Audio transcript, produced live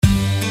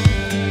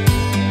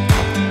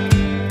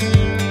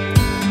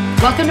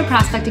Welcome to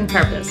Prospecting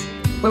Purpose,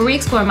 where we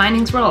explore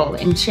mining's role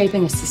in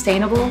shaping a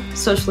sustainable,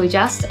 socially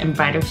just, and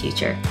brighter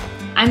future.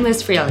 I'm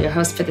Liz Friel, your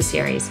host for the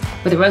series,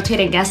 with a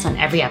rotating guest on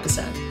every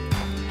episode.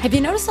 Have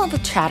you noticed all the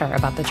chatter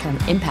about the term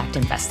impact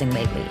investing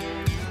lately?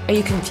 Are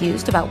you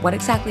confused about what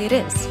exactly it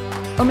is?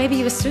 Or maybe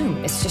you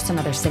assume it's just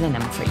another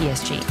synonym for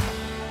ESG.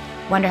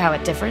 Wonder how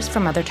it differs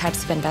from other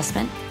types of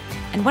investment?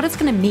 And what it's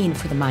going to mean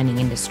for the mining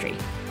industry?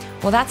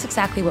 Well, that's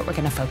exactly what we're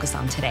going to focus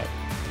on today.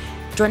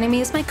 Joining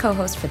me as my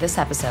co-host for this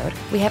episode,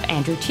 we have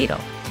Andrew Cheadle,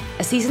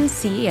 a seasoned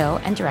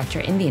CEO and director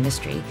in the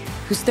industry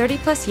whose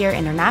 30-plus year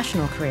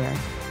international career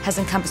has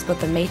encompassed both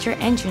the major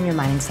and junior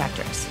mining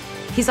sectors.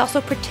 He's also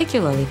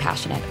particularly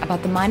passionate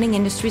about the mining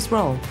industry's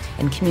role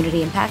in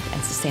community impact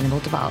and sustainable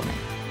development.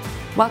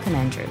 Welcome,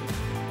 Andrew.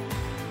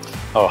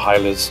 Oh, hi,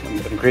 Liz,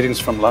 and greetings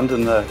from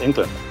London,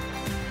 England.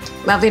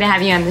 Lovely to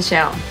have you on the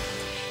show.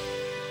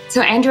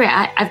 So, Andrew,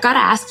 I've got to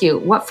ask you,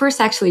 what first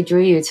actually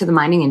drew you to the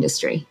mining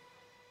industry?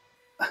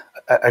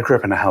 I grew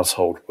up in a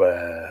household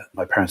where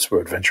my parents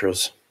were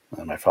adventurers,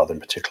 and my father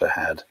in particular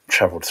had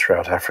traveled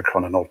throughout Africa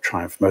on an old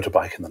Triumph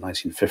motorbike in the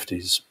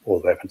 1950s, all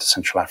the way up into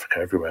Central Africa,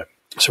 everywhere.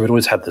 So we'd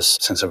always had this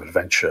sense of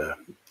adventure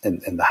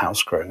in the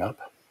house growing up,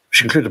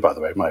 which included, by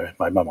the way,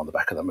 my mum on the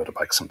back of the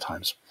motorbike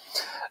sometimes.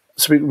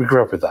 So we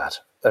grew up with that.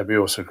 We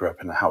also grew up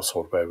in a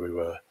household where we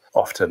were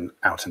often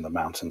out in the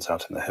mountains,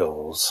 out in the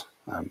hills.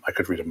 I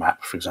could read a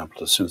map, for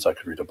example, as soon as I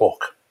could read a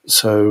book.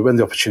 So when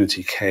the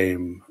opportunity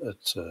came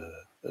at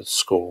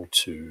school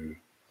to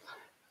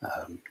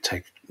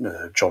take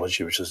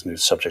geology, which was a new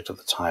subject at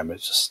the time, it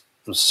just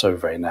was so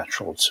very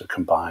natural to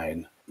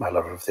combine my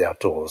love of the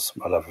outdoors,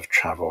 my love of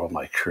travel,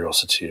 my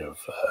curiosity of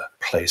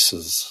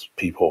places,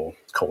 people,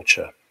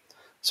 culture.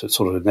 So it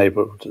sort of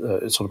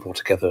brought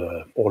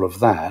together all of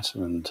that,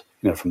 and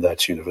from there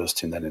to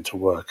university and then into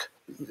work.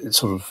 It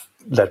sort of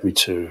led me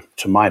to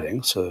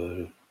mining,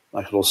 so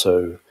I could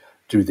also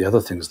do the other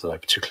things that I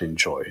particularly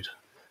enjoyed,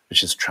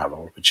 which is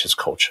travel, which is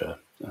culture,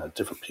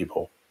 different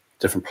people,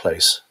 different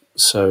place.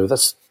 So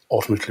that's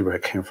ultimately where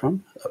it came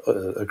from,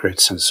 a great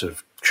sense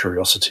of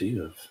curiosity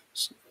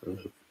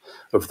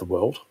of the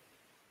world.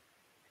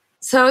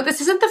 So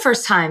this isn't the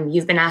first time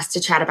you've been asked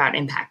to chat about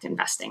impact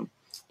investing.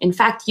 In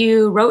fact,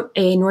 you wrote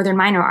a Northern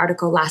Miner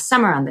article last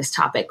summer on this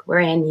topic,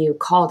 wherein you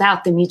called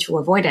out the mutual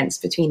avoidance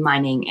between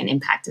mining and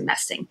impact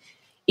investing,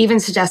 even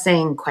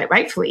suggesting, quite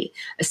rightfully,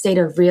 a state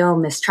of real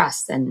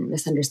mistrust and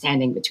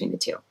misunderstanding between the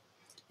two.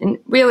 And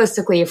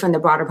realistically, from the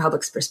broader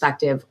public's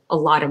perspective, a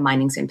lot of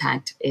mining's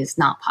impact is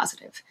not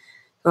positive.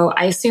 So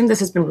I assume this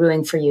has been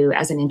brewing for you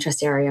as an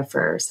interest area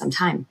for some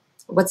time.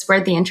 What's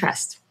spurred the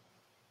interest?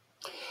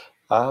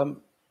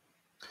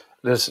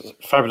 There's a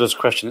fabulous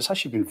question. It's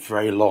actually been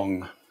very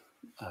long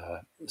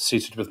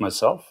seated with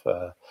myself,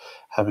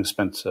 having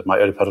spent my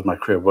early part of my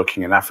career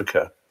working in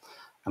Africa,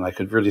 and I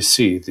could really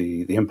see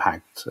the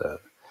impact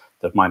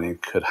that mining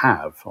could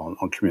have on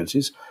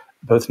communities,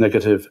 both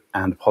negative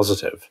and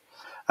positive.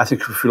 I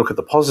think if we look at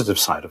the positive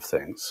side of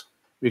things,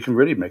 we can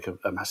really make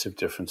a massive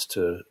difference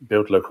to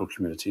build local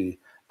community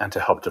and to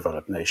help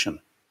develop nation.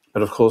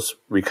 But of course,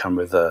 we come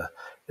with an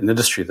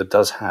industry that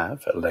does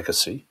have a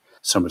legacy,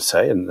 some would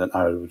say, and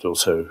I would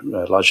also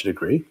largely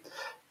agree,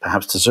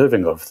 perhaps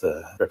deserving of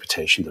the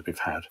reputation that we've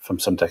had from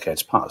some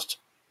decades past.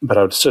 But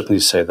I would certainly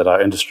say that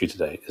our industry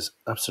today is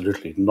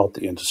absolutely not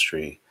the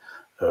industry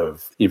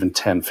of even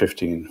 10,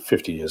 15,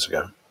 50 years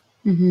ago.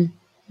 Mm-hmm.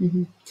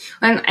 Mm-hmm.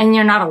 And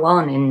you're not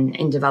alone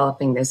in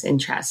developing this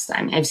interest.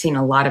 I mean, I've seen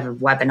a lot of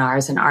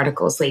webinars and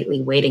articles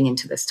lately wading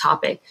into this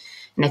topic.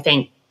 And I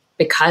think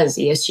because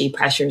ESG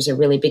pressures are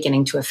really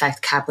beginning to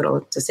affect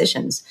capital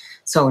decisions,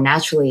 so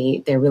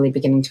naturally, they're really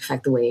beginning to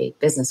affect the way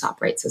business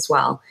operates as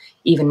well,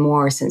 even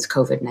more since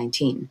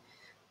COVID-19.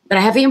 But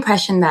I have the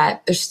impression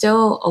that there's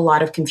still a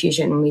lot of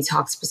confusion when we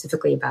talk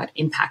specifically about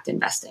impact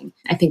investing.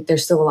 I think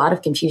there's still a lot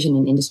of confusion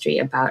in industry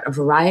about a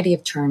variety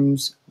of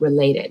terms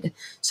related.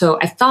 So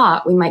I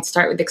thought we might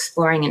start with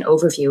exploring an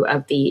overview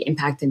of the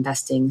impact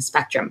investing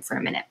spectrum for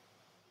a minute.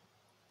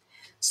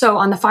 So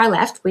on the far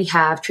left, we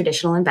have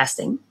traditional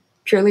investing,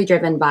 purely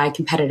driven by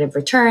competitive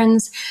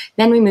returns.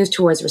 Then we move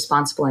towards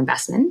responsible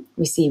investment.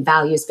 We see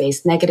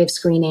values-based negative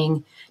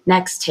screening.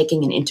 Next,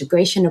 taking an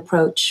integration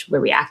approach where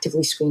we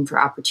actively screen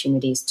for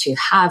opportunities to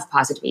have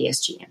positive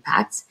ESG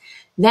impacts.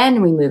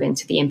 Then we move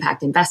into the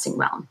impact investing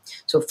realm.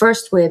 So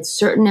first with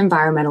certain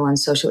environmental and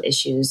social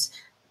issues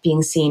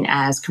being seen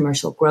as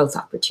commercial growth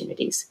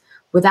opportunities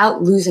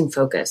without losing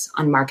focus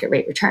on market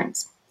rate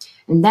returns.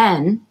 And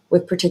then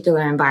with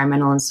particular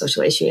environmental and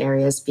social issue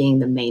areas being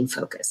the main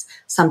focus,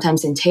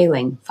 sometimes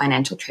entailing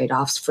financial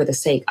trade-offs for the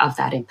sake of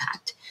that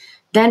impact.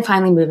 Then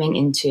finally moving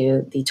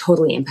into the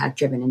totally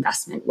impact-driven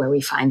investment where we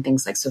find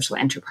things like social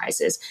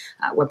enterprises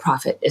where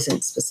profit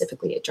isn't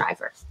specifically a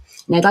driver.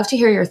 And I'd love to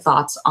hear your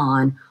thoughts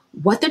on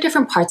what the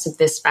different parts of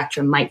this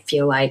spectrum might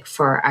feel like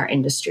for our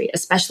industry,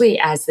 especially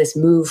as this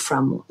move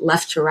from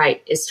left to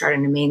right is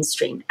starting to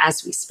mainstream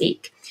as we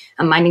speak.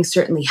 And mining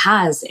certainly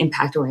has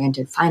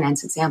impact-oriented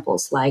finance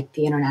examples like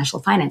the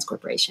International Finance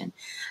Corporation.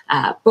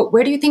 But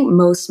where do you think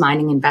most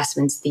mining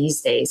investments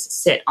these days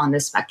sit on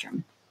this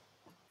spectrum?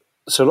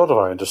 So a lot of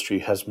our industry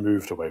has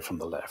moved away from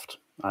the left.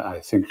 I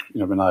think,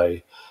 when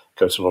I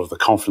go to a lot of the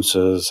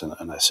conferences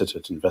and I sit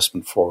at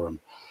investment forum,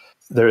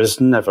 there is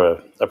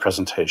never a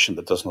presentation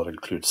that does not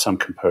include some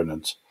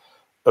component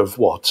of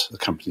what the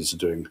companies are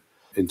doing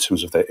in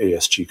terms of their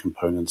ESG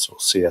components or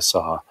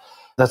CSR.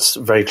 That's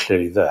very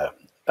clearly there.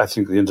 I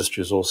think the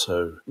industry is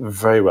also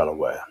very well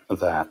aware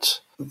that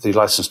the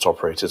license to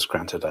operate is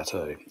granted at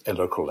a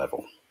local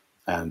level.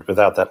 And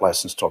without that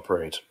license to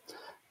operate,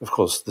 of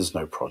course, there's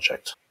no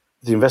project.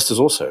 The investors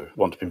also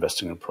want to be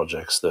investing in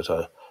projects that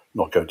are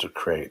not going to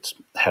create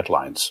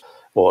headlines,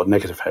 or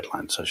negative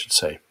headlines, I should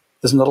say.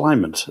 There's an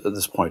alignment at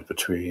this point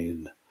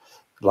between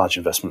large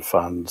investment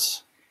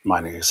funds,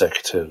 mining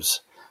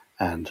executives,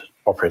 and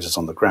operators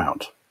on the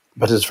ground.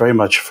 But it's very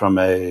much from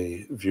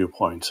a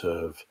viewpoint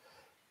of,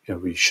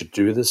 we should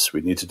do this,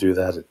 we need to do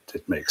that.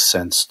 It makes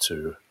sense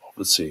to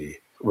obviously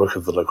work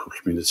with the local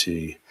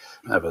community,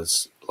 have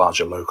as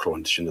large a local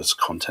indigenous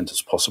content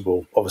as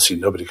possible. Obviously,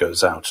 nobody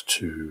goes out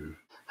to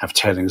have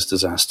tailings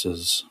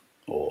disasters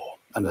or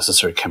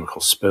unnecessary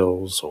chemical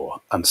spills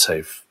or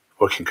unsafe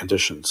working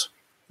conditions.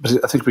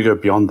 But I think we go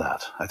beyond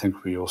that. I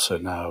think we also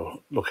now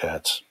look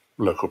at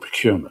local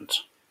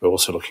procurement. We're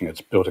also looking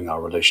at building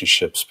our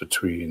relationships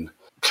between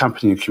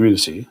company and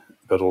community,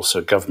 but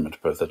also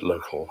government, both at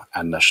local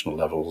and national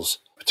levels,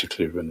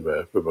 particularly when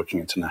we're working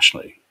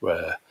internationally,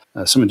 where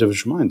some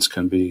individual mines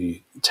can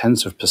be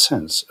tens of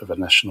percents of a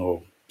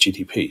national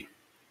GDP.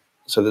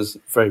 So there's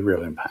very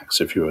real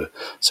impacts. If you were,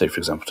 say, for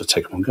example, to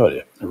take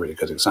Mongolia, a really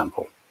good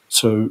example.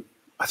 So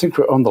I think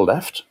we're on the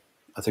left.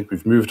 I think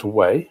we've moved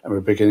away and we're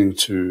beginning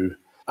to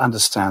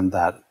understand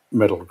that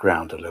middle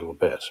ground a little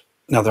bit.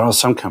 Now, there are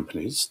some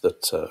companies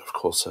that, of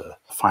course, are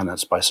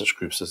financed by such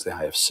groups as the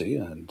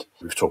IFC, and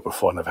we've talked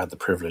before, and I've had the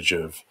privilege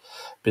of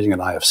being an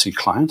IFC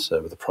client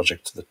with a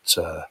project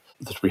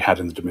that we had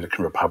in the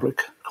Dominican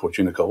Republic called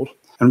Unigold.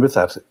 And with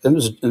that, it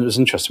was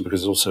interesting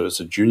because also it's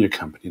a junior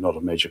company, not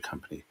a major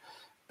company.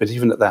 But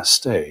even at that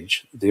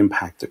stage, the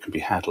impact that can be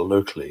had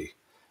locally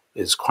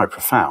is quite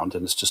profound,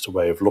 and it's just a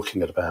way of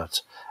looking at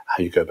about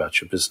how you go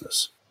about your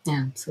business.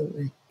 Yeah,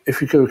 absolutely. If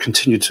we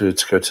continue to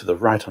go to the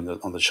right on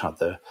the chart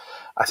there,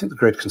 I think the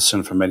great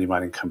concern for many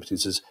mining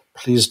companies is,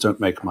 please don't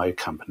make my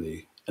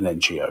company an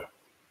NGO.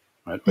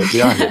 Right?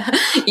 We are here.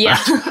 Yeah,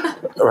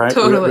 right?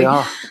 Totally.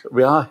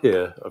 We are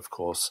here, of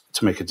course,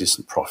 to make a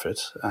decent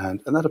profit,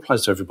 and that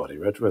applies to everybody,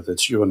 right? Whether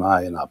it's you and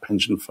I in our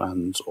pension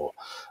funds or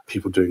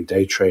people doing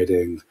day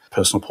trading,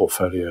 personal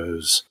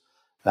portfolios,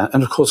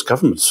 and of course,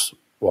 governments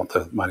want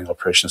the mining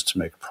operations to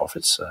make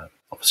profits.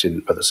 Obviously,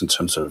 whether it's in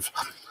terms of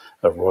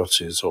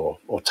royalties or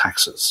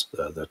taxes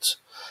that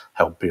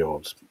help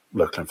build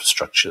local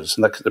infrastructures.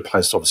 And that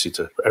applies obviously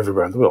to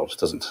everywhere in the world. It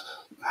doesn't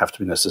have to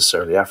be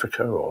necessarily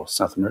Africa or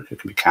South America. It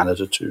can be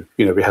Canada too.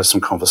 We had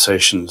some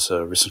conversations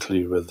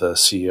recently with a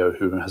CEO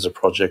who has a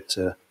project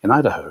in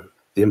Idaho.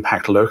 The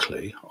impact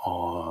locally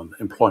on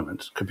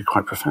employment could be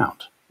quite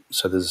profound.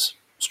 So there's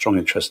strong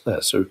interest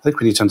there. So I think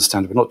we need to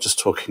understand we're not just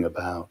talking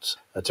about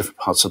different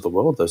parts of the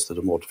world, those that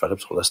are more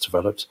developed or less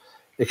developed.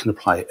 It can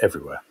apply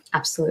everywhere.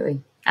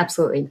 Absolutely.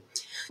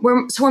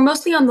 We're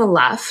mostly on the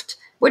left.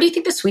 Where do you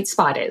think the sweet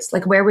spot is?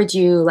 Like, where would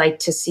you like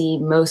to see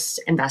most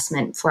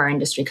investment for our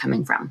industry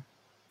coming from?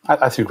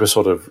 I think we're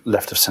sort of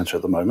left of center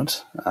at the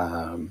moment,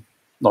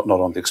 not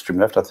on the extreme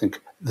left. I think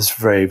there's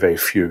very, very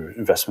few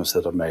investments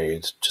that are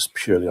made just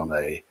purely on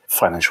a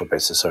financial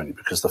basis only,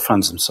 because the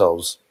funds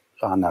themselves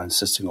are now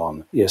insisting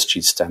on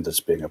ESG standards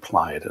being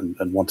applied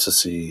and want to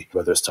see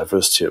whether it's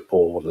diversity at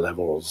board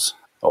levels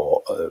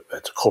or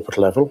at a corporate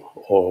level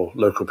or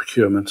local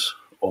procurement,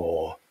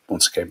 or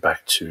once again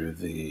back to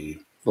the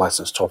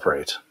license to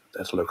operate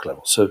at a local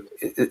level. So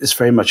it's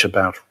very much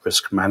about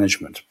risk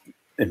management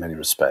in many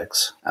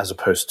respects, as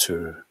opposed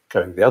to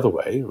going the other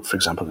way. For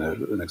example,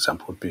 an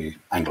example would be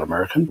Anglo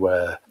American,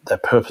 where their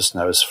purpose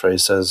now is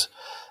phrased as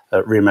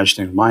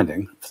reimagining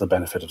mining for the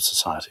benefit of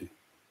society.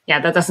 Yeah,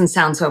 that doesn't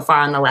sound so far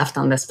on the left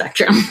on the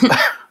spectrum.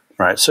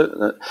 Right.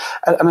 So,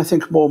 and I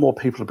think more and more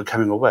people are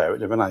becoming aware.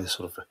 When I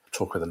sort of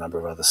talk with a number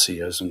of other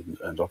CEOs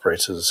and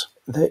operators,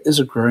 there is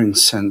a growing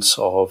sense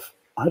of,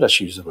 I would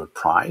actually use the word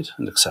pride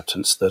and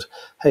acceptance that,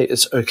 hey,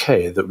 it's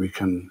okay that we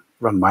can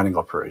run mining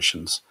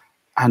operations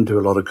and do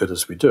a lot of good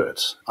as we do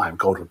it.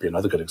 IAMGOLD would be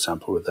another good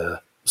example with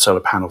their solar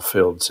panel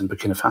fields in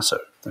Burkina Faso,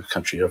 a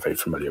country you're very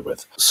familiar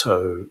with.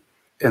 So,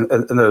 and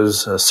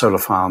those solar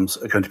farms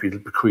are going to be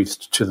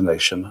bequeathed to the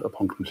nation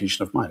upon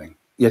completion of mining.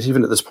 Yet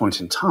even at this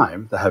point in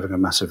time, they're having a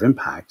massive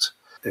impact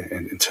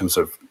in terms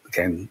of,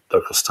 again,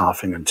 local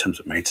staffing, in terms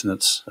of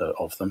maintenance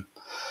of them,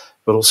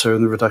 but also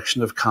in the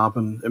reduction of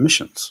carbon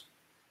emissions.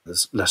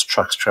 There's less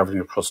trucks traveling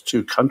across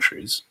two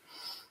countries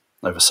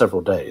over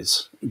several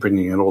days,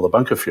 bringing in all the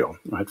bunker fuel,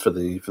 right, for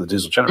the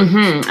diesel generators.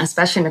 Mm-hmm.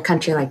 Especially in a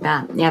country like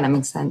that. Yeah, that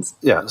makes sense.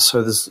 Yeah,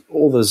 so there's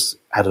all those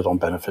added on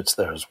benefits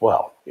there as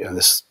well.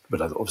 This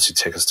would obviously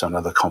take us to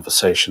another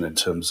conversation in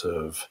terms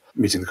of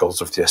meeting the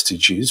goals of the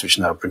SDGs, which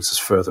now brings us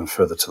further and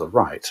further to the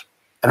right.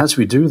 And as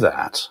we do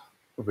that,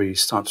 we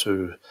start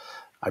to,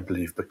 I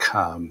believe,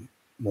 become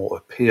more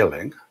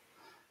appealing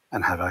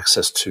and have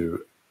access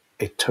to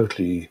a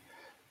totally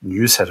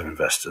new set of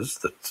investors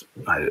that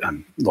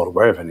I'm not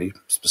aware of any,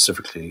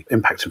 specifically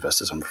impact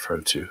investors I'm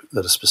referring to,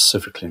 that are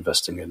specifically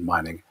investing in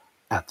mining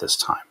at this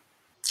time.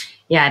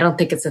 Yeah, I don't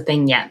think it's a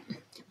thing yet.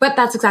 But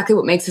that's exactly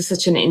what makes it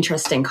such an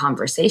interesting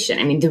conversation.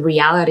 I mean, the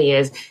reality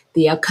is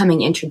the upcoming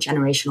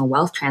intergenerational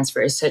wealth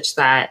transfer is such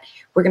that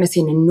we're going to see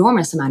an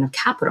enormous amount of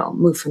capital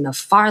move from the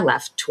far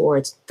left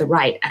towards the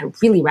right at a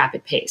really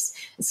rapid pace.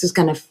 This is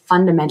going to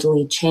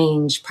fundamentally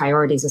change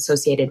priorities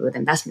associated with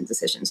investment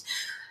decisions.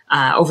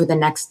 Over the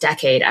next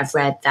decade, I've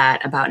read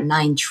that about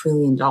 $9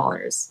 trillion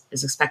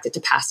is expected to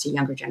pass to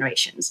younger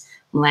generations,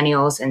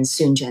 millennials and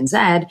soon Gen Z,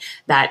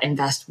 that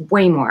invest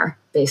way more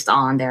based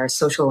on their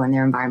social and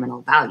their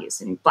environmental values.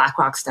 And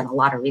BlackRock's done a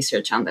lot of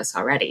research on this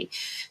already.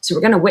 So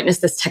we're going to witness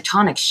this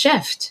tectonic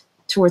shift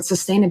towards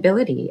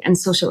sustainability and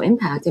social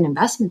impact in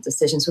investment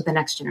decisions with the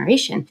next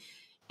generation.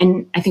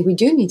 And I think we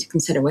do need to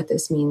consider what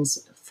this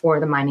means for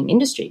the mining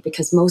industry,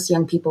 because most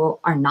young people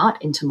are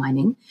not into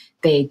mining.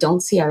 They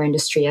don't see our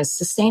industry as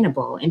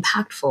sustainable,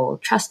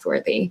 impactful,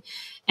 trustworthy.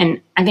 And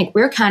I think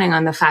we're counting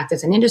on the fact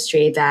as an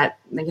industry that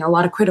a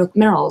lot of critical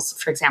minerals,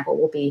 for example,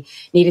 will be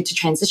needed to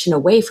transition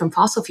away from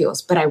fossil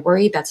fuels. But I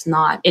worry that's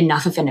not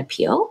enough of an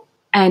appeal.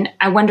 And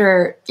I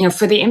wonder,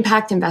 for the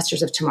impact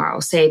investors of tomorrow,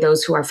 say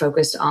those who are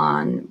focused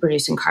on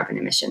reducing carbon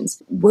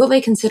emissions, will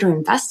they consider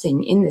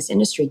investing in this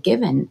industry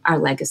given our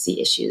legacy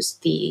issues,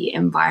 the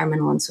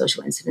environmental and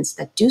social incidents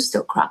that do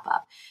still crop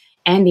up,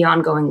 and the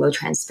ongoing low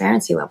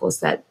transparency levels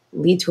that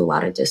lead to a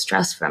lot of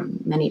distrust from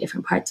many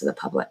different parts of the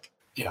public?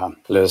 Yeah,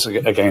 there's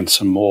again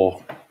some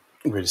more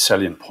really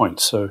salient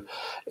points. So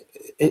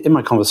in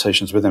my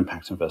conversations with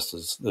impact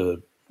investors,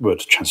 the word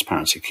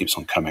transparency keeps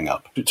on coming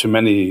up. To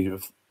many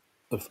of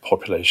the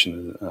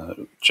population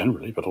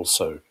generally, but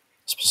also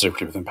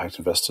specifically with impact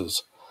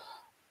investors,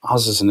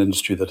 ours is an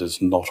industry that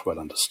is not well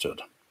understood.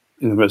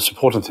 And the most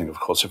important thing, of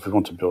course, if we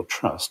want to build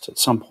trust, at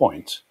some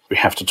point, we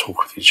have to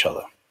talk with each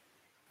other.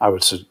 I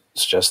would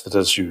suggest that,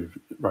 as you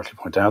rightly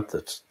point out,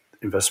 that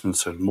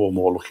investments are more and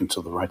more looking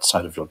to the right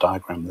side of your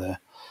diagram there.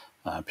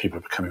 People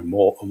are becoming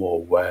more and more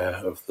aware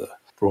of the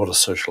broader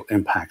social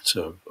impact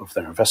of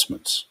their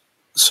investments.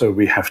 So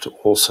we have to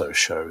also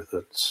show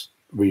that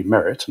we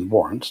merit and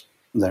warrant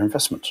their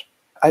investment.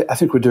 I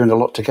think we're doing a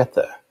lot to get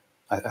there.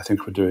 I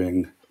think we're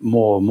doing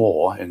more and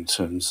more in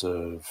terms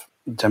of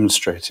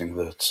demonstrating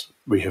that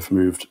we have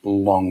moved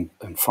long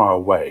and far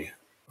away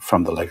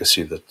from the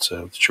legacy that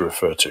you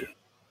refer to.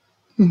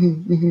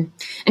 Mm-hmm, mm-hmm.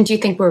 And do you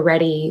think we're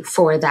ready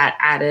for that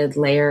added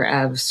layer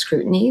of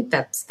scrutiny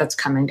that's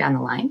coming down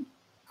the line?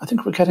 I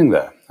think we're getting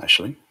there,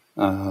 actually.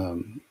 I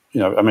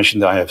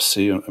mentioned the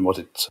IFC and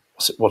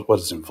what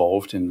is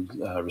involved in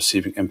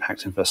receiving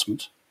impact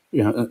investment.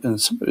 And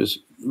some of it is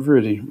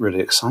really, really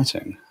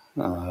exciting.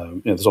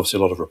 There's obviously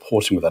a lot of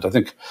reporting with that. I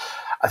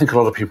think a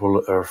lot of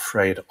people are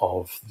afraid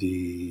of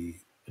the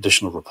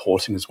additional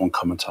reporting is one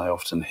comment I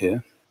often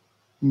hear.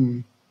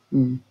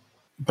 Mm-hmm.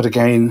 But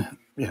again,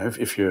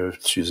 if you're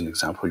to use an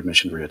example, you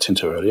mentioned Rio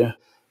Tinto earlier,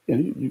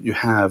 you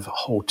have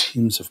whole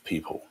teams of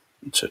people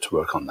to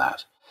work on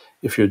that.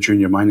 If you're a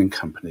junior mining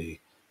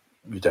company,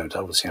 you don't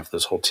obviously have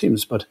those whole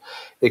teams, but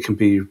it can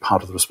be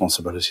part of the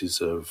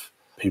responsibilities of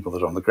people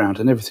that are on the ground,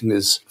 and everything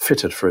is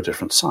fitted for a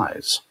different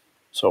size.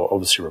 So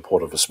obviously a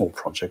report of a small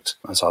project,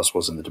 as ours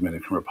was in the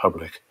Dominican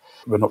Republic,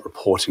 we're not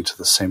reporting to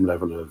the same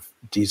level of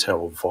detail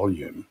or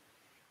volume.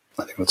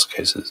 I think that's the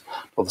case, it's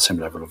not the same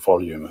level of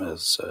volume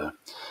as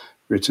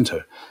Rio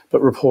Tinto.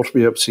 But report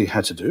we obviously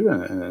had to do,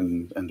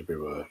 and we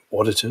were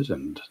audited,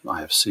 and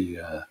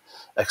IFC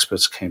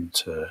experts came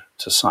to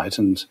site.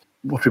 And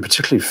what we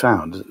particularly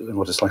found, and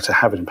what it's like to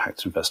have an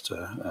impact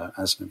investor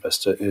as an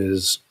investor,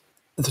 is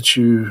that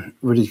you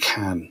really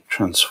can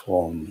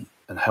transform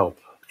and help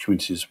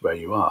communities where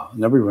you are.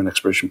 Now, we were an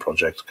exploration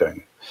project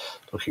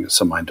looking at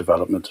some mine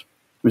development.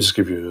 Let me just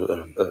give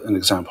you an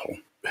example.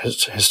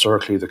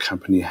 Historically, the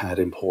company had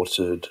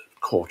imported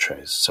core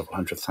trays,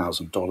 several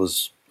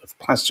 $100,000 of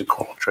plastic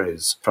core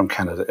trays from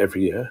Canada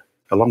every year,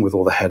 along with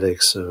all the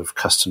headaches of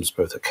customs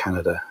both at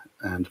Canada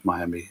and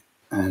Miami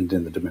and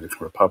in the Dominican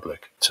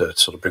Republic to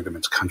sort of bring them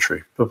into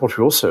country. But what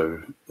we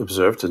also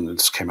observed, and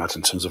this came out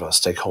in terms of our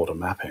stakeholder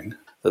mapping,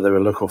 that there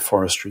were local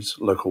forestries,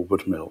 local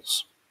wood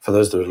mills. For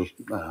those that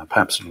are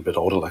perhaps a little bit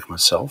older like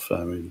myself,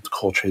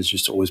 core trays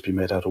used to always be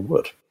made out of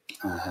wood.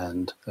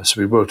 And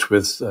so we worked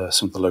with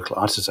some of the local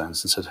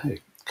artisans and said, hey,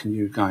 can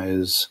you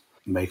guys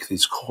make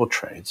these core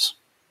trays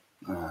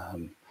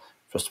for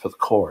us to put the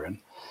core in?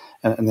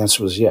 And the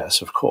answer was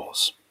yes, of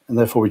course. And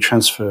therefore we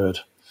transferred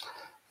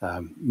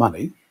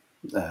money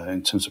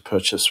in terms of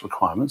purchase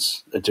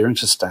requirements, adhering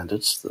to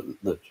standards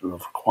that were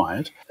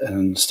required,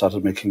 and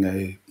started making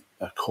a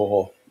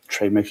core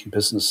trade-making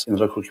business in the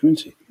local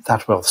community.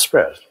 That wealth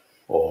spread,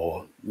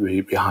 or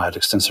we hired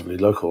extensively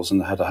locals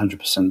and had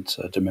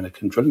 100%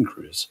 Dominican drilling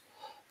crews.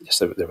 Yes,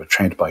 they were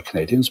trained by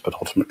Canadians, but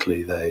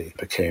ultimately they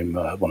became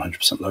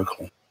 100%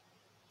 local.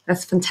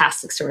 That's a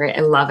fantastic story.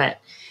 I love it.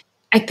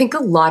 I think a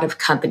lot of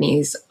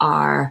companies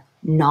are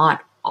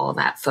not all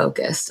that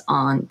focused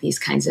on these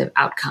kinds of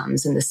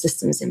outcomes and the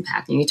systems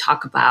impact, and you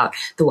talk about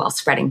the wealth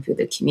spreading through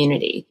the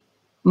community,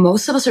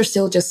 most of us are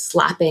still just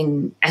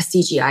slapping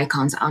SDG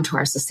icons onto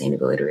our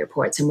sustainability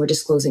reports, and we're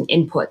disclosing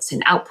inputs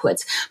and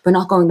outputs, but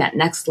not going that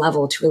next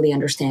level to really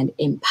understand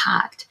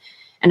impact.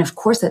 And of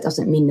course, that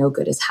doesn't mean no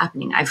good is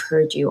happening. I've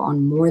heard you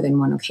on more than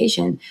one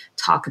occasion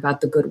talk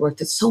about the good work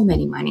that so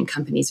many mining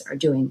companies are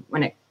doing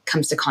when it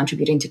comes to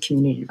contributing to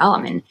community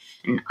development.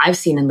 And I've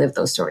seen and lived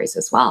those stories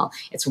as well.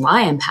 It's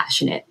why I'm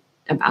passionate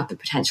about the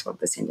potential of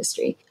this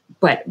industry.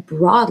 But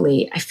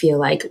broadly, I feel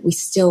like we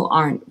still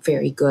aren't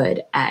very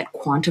good at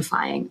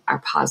quantifying our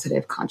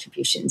positive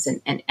contributions,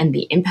 and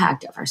the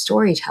impact of our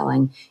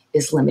storytelling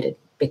is limited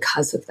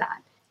because of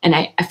that. And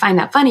I find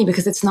that funny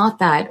because it's not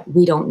that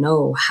we don't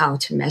know how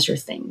to measure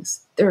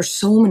things. There are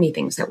so many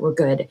things that we're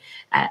good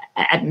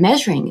at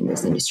measuring in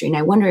this industry. And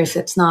I wonder if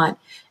it's not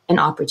an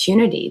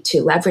opportunity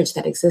to leverage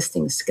that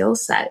existing skill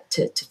set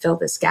to fill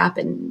this gap.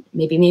 And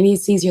maybe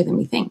it's easier than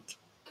we think.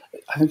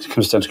 I think it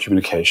comes down to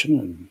communication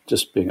and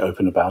just being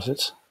open about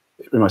it.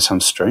 It might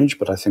sound strange,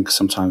 but I think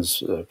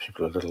sometimes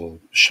people are a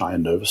little shy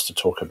and nervous to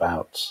talk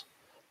about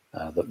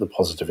the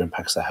positive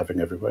impacts they're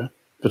having everywhere.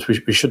 But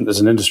we shouldn't, as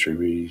an industry,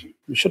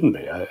 we shouldn't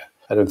be. I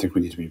don't think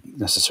we need to be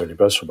necessarily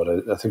boastful,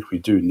 but I think we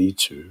do need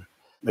to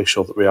make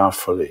sure that we are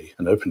fully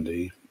and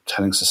openly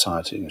telling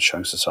society and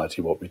showing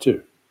society what we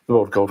do. The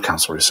World Gold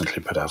Council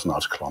recently put out an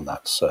article on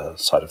that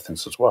side of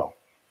things as well.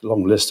 A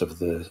long list of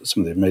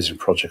some of the amazing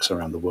projects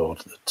around the world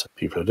that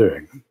people are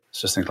doing. It's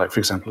just things like,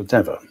 for example,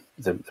 Endeavour.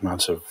 The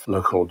amount of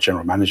local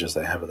general managers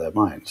they have at their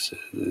mines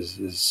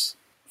is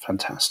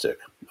fantastic.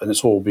 And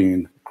it's all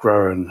being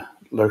grown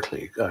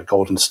locally.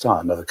 Golden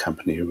Star, another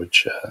company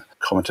which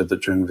commented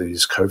that during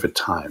these COVID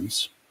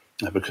times,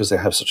 because they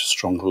have such a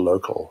strong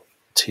local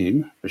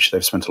team, which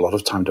they've spent a lot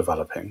of time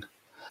developing,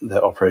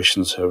 their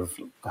operations have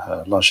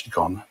largely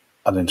gone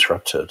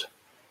uninterrupted.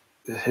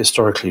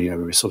 Historically,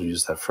 we sort of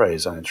use that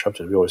phrase,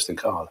 uninterrupted. We always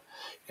think,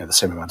 the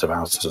same amount of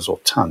ounces or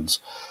tons.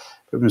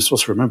 But we must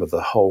also remember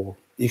the whole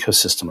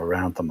ecosystem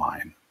around the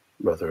mine,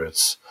 whether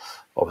it's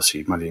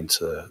obviously money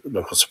into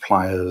local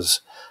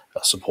suppliers,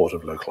 support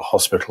of local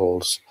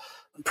hospitals,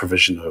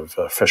 provision of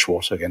fresh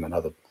water. Again,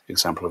 another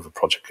example of a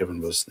project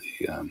given was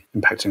the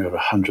impacting over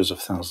hundreds of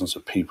thousands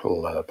of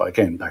people,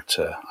 back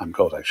to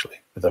IAMGOLD actually,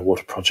 with their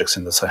water projects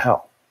in the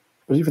Sahel.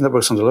 But even that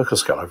works on the local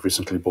scale. I've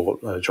recently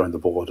joined the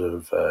board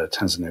of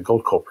Tanzania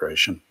Gold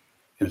Corporation.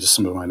 Just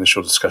some of my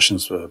initial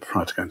discussions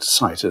prior to going to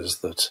site is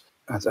that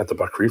at the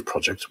Buck Reef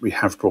project, we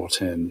have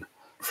brought in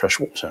fresh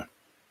water.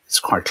 It's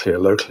quite clear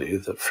locally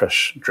that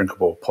fresh,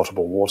 drinkable,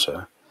 potable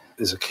water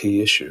is a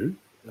key issue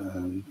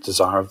and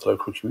desire of the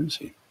local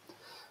community.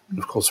 And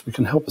of course, we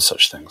can help with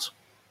such things.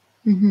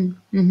 Mm-hmm.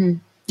 Mm-hmm.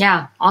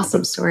 Yeah,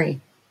 awesome story.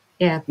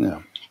 Yeah.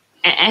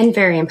 And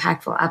very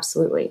impactful,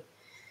 absolutely.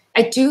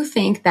 I do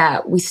think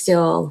that we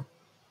still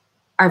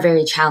are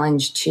very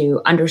challenged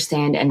to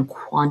understand and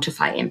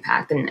quantify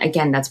impact. And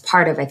again, that's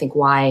part of, I think,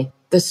 why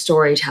the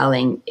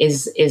storytelling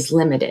is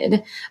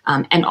limited,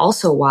 and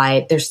also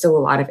why there's still a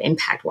lot of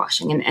impact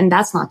washing. And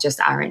that's not just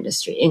our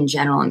industry. In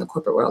general, in the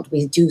corporate world,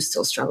 we do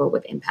still struggle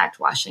with impact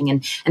washing.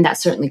 And that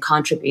certainly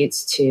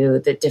contributes to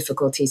the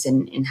difficulties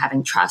in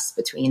having trust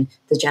between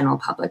the general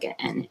public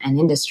and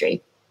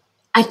industry.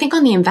 I think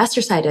on the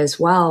investor side as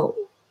well,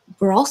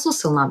 we're also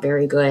still not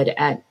very good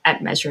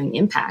at measuring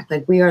impact.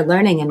 Like, we are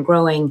learning and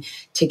growing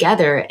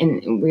together,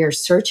 and we are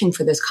searching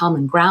for this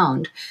common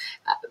ground.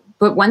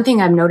 But one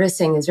thing I'm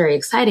noticing is very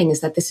exciting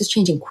is that this is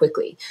changing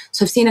quickly.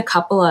 So I've seen a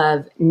couple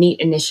of neat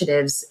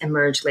initiatives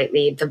emerge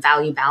lately. The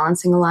Value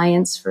Balancing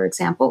Alliance, for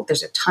example,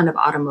 there's a ton of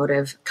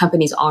automotive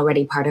companies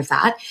already part of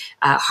that.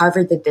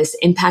 Harvard did this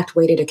Impact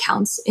Weighted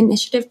Accounts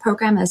Initiative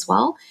program as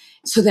well.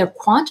 So they're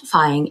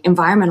quantifying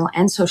environmental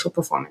and social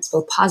performance,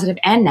 both positive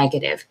and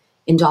negative,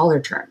 in dollar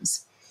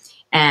terms.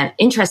 And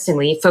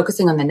interestingly,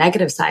 focusing on the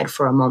negative side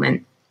for a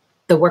moment,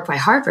 the work by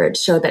Harvard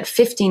showed that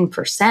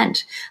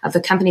 15% of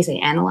the companies they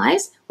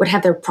analyzed would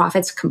have their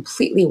profits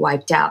completely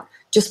wiped out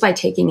just by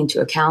taking into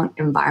account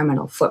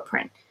environmental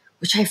footprint,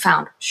 which I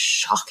found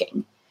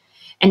shocking.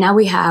 And now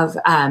we have,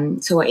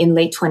 so in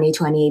late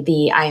 2020,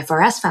 the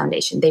IFRS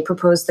Foundation, they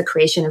proposed the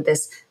creation of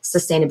this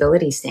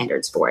Sustainability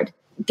Standards Board.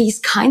 These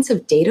kinds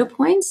of data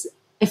points,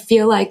 I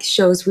feel like,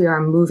 shows we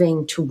are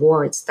moving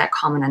towards that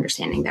common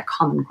understanding, that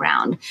common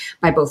ground,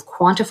 by both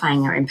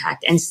quantifying our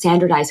impact and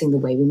standardizing the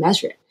way we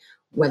measure it.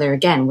 Whether,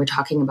 again, we're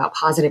talking about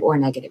positive or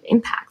negative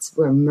impacts,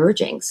 we're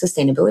merging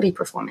sustainability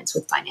performance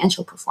with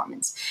financial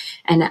performance.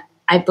 And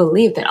I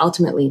believe that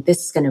ultimately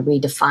this is going to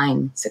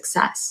redefine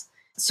success.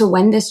 So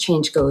when this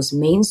change goes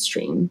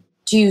mainstream,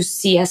 do you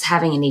see us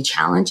having any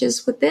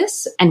challenges with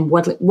this? And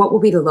what will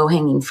be the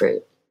low-hanging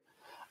fruit?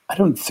 I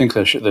don't think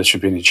there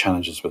should be any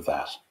challenges with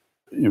that.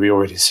 We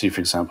already see,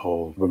 for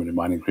example, women in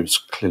mining groups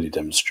clearly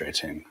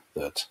demonstrating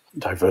that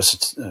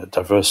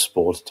diverse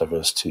boards,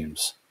 diverse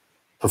teams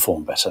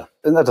perform better.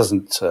 And that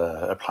doesn't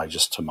apply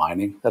just to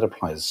mining. That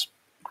applies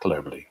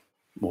globally.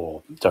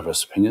 More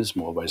diverse opinions,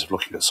 more ways of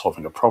looking at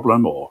solving a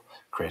problem or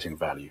creating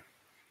value.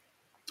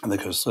 And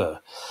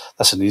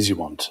that's an easy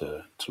one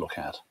to look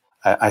at.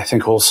 I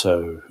think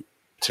also,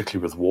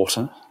 particularly with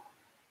water,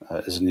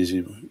 is an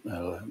easy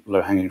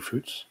low-hanging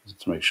fruit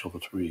to make sure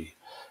that we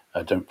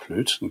don't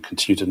pollute and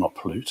continue to not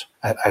pollute.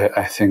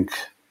 I think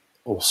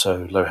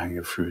also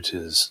low-hanging fruit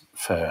is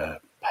fair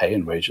pay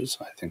and wages.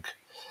 I think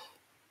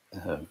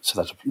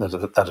so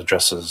that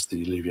addresses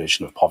the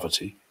alleviation of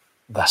poverty.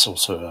 That's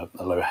also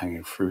a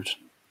low-hanging fruit.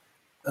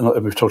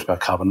 And we've talked about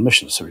carbon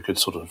emissions, so we could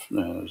sort of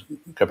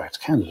go back to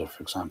Canada,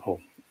 for example.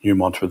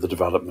 Newmont with the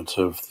development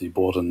of the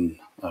Borden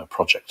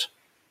project,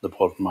 the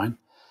Borden mine,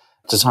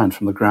 designed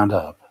from the ground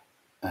up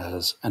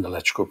as an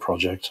electrical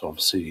project,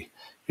 obviously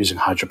using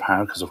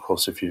hydropower, because of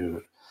course if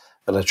you're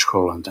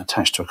electrical and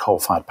attached to a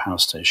coal-fired power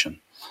station,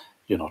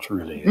 you're not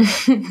really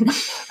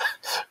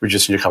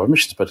reducing your carbon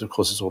emissions, but of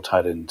course it's all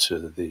tied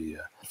into the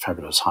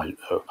fabulous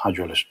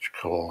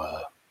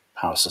hydroelectrical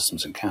power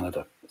systems in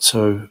Canada.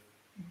 So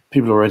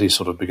people are already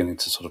sort of beginning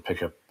to sort of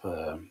pick up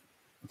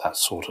that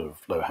sort of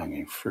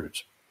low-hanging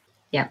fruit.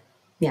 Yeah.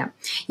 Yeah.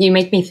 You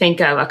make me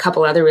think of a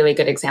couple other really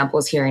good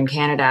examples here in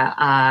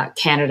Canada.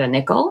 Canada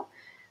Nickel,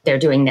 they're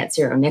doing net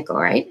zero nickel,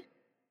 right?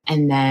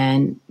 And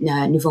then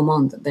Nouveau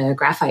Monde, the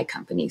graphite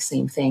company,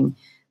 same thing,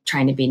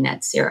 trying to be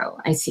net zero.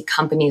 I see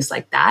companies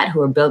like that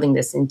who are building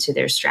this into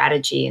their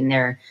strategy and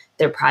their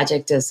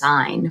project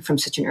design from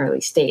such an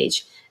early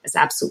stage as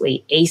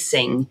absolutely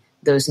acing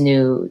those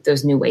new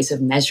ways of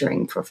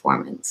measuring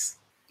performance.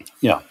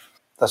 Yeah,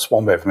 that's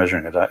one way of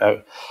measuring it.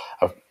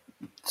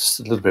 It's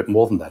a little bit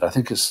more than that. I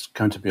think it's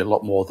going to be a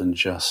lot more than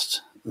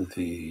just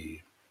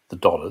the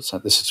dollars.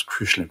 This is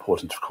crucially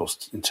important, of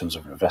course, in terms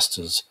of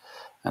investors.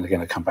 And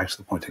again, I come back to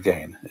the point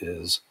again,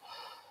 is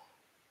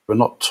we're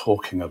not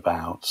talking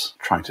about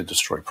trying to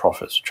destroy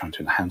profits, trying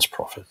to enhance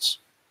profits,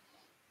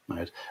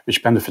 right?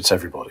 Which benefits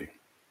everybody.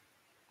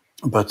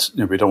 But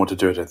we don't want to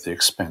do it at the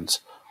expense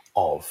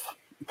of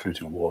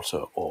polluting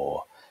water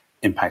or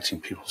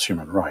impacting people's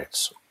human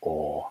rights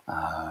or,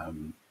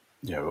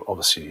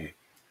 obviously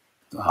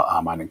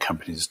our mining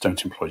companies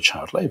don't employ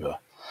child labor,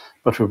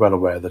 but we're well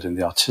aware that in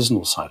the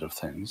artisanal side of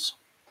things,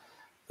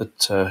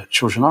 that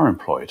children are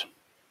employed.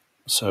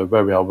 So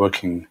where we are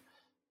working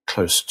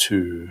close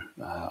to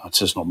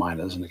artisanal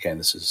miners, and again,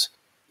 this is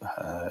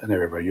an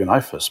area where you and I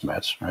first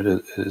met, right,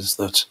 is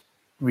that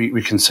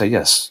we can say,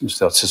 yes, to the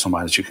artisanal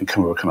miners, you can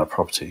come work on our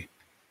property,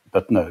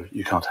 but no,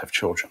 you can't have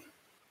children.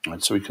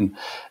 Right? So we can,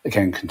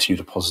 again, continue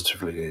to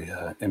positively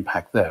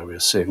impact there. We're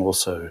seeing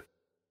also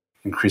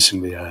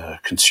increasingly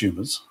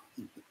consumers,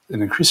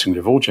 and increasingly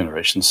of all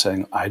generations,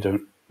 saying, I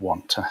don't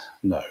want to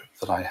know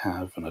that I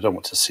have, and I don't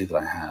want to see that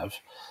I have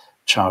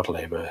child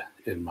labor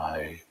in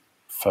my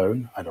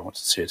phone. I don't want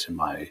to see it in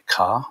my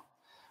car.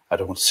 I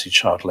don't want to see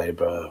child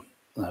labor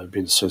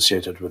being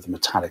associated with the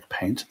metallic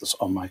paint that's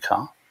on my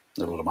car.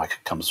 A lot of mica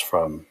comes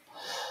from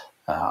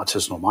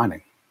artisanal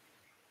mining.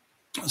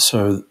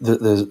 So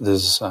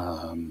there's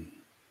I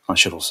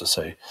should also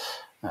say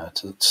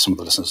to some of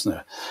the listeners,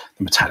 the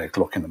metallic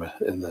look in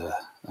the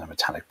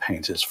metallic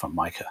paint is from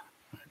mica.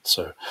 Right?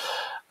 So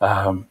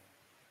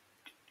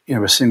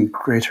we're seeing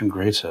greater and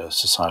greater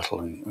societal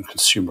and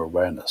consumer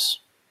awareness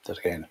that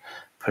again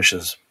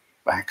pushes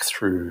back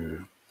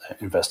through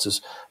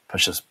investors,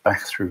 pushes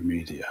back through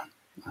media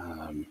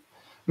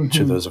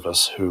to those of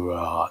us who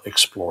are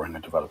exploring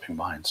and developing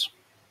mines.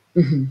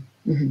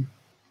 Mm-hmm. Mm-hmm.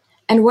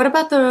 And what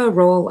about the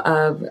role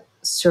of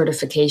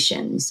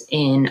certifications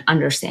in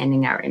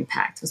understanding our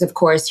impact? Because, of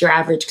course, your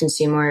average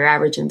consumer, your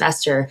average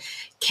investor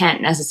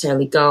can't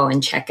necessarily go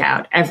and check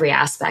out every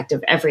aspect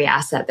of every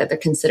asset that they're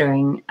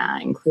considering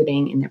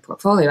including in their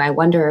portfolio. I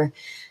wonder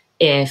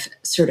if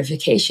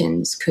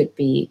certifications could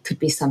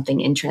be something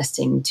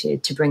interesting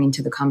to bring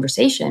into the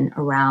conversation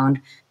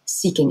around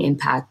seeking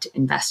impact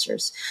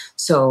investors.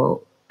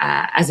 So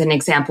as an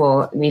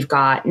example, we've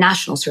got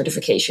national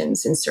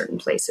certifications in certain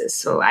places.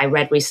 So I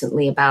read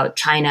recently about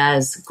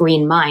China's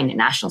green mine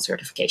national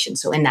certification.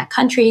 So in that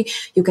country,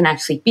 you can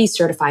actually be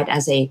certified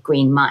as a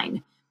green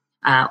mine.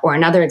 Or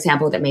another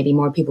example that maybe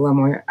more people are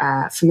more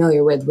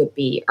familiar with would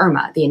be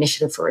IRMA, the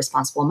Initiative for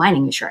Responsible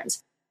Mining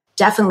Assurance.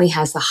 Definitely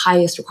has the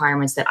highest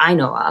requirements that I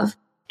know of.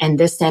 And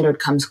this standard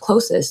comes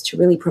closest to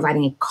really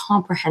providing a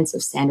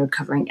comprehensive standard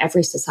covering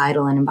every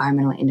societal and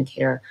environmental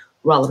indicator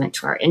relevant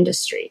to our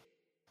industry.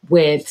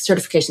 With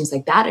certifications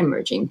like that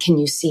emerging, can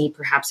you see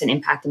perhaps an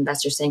impact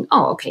investor saying,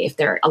 oh, okay, if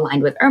they're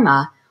aligned with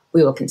IRMA,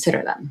 we will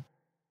consider them?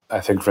 I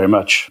think very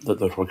much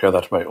that will go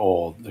that way,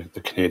 or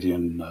the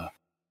Canadian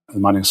the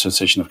Mining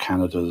Association of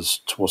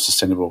Canada's Towards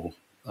Sustainable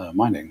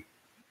Mining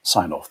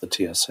sign-off, the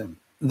TSM.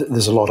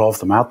 There's a lot of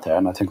them out there,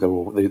 and I think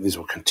these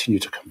will continue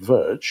to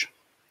converge.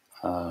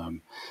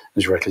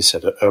 As you rightly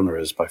said,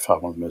 IRMA is by far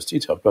one of the most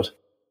detailed, but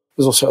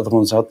there's also other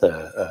ones out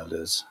there,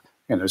 Liz.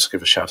 Just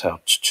give a shout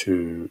out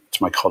to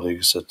my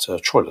colleagues at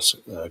Troilus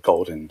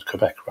Gold in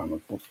Quebec, where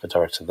I'm the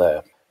director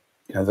there.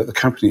 The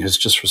company has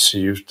just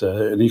received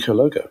an Eco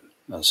Logo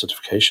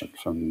certification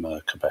from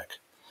Quebec,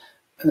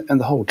 and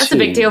the whole That's team.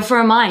 That's a big deal for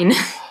a mine,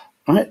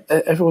 right?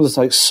 Everyone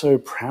is so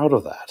proud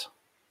of that,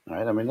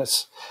 right? I mean,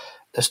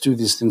 let's do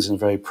these things in a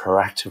very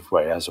proactive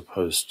way as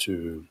opposed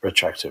to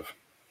retroactive.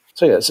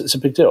 So yeah, it's a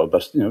big deal.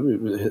 But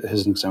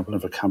here's an example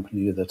of a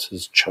company that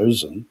has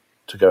chosen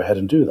to go ahead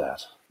and do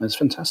that. And it's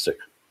fantastic.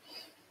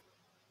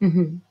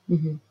 Mm-hmm.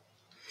 Mm-hmm.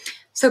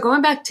 So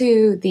going back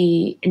to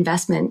the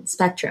investment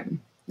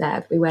spectrum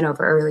that we went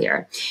over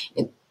earlier,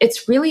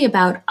 it's really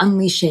about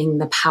unleashing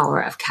the power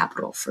of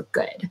capital for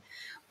good.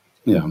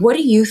 Yeah. What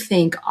do you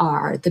think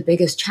are the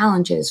biggest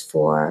challenges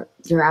for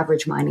your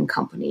average mining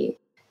company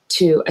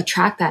to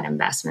attract that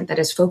investment that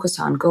is focused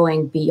on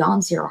going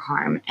beyond zero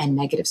harm and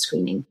negative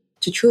screening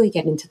to truly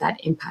get into that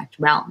impact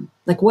realm?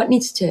 Like, what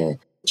needs to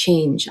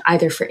change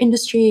either for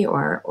industry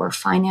or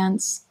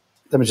finance?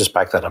 Let me just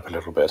back that up a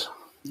little bit,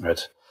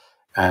 right?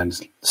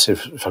 And see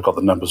if I got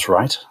the numbers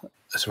right.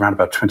 It's around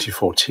about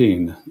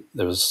 2014,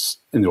 there was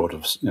in the order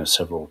of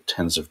several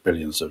tens of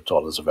billions of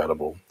dollars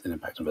available in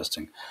impact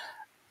investing.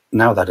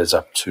 Now that is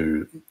up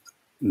to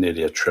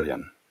nearly $1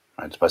 trillion,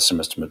 right? By some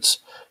estimates,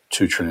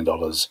 $2 trillion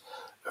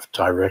of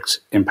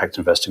direct impact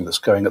investing that's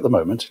going at the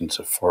moment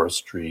into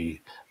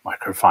forestry,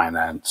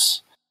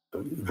 microfinance,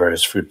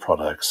 various food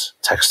products,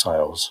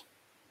 textiles.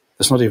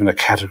 There's not even a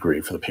category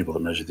for the people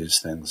that measure these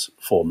things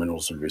for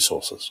minerals and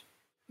resources.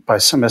 By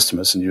some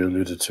estimates, and you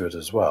alluded to it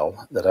as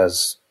well, that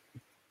as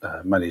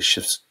money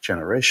shifts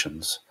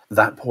generations,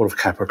 that pool of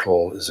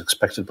capital is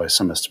expected by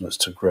some estimates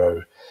to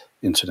grow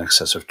into an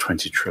excess of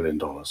 $20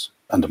 trillion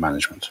under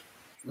management.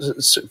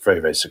 It's very,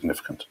 very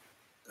significant.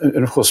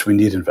 And of course, we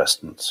need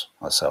investments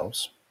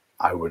ourselves.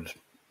 I would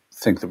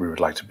think that we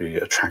would like to be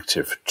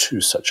attractive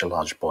to such a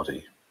large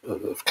body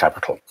of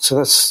capital. So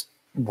that's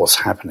what's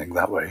happening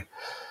that way.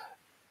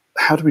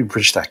 How do we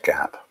bridge that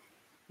gap?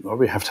 Well,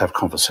 we have to have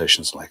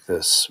conversations like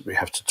this. We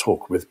have to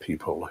talk with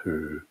people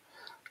who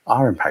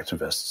are impact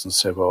investors and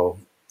say, well,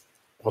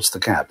 what's the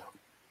gap?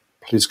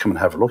 Please come and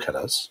have a look at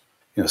us.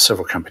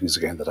 Several companies,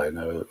 again, that I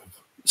know have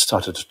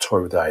started to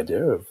toy with the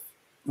idea of,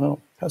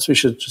 well, perhaps we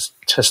should just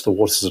test the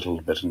waters a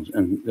little bit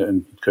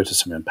and go to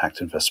some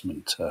impact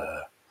investment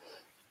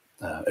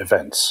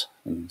events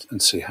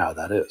and see how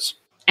that is.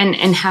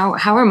 And how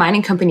are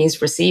mining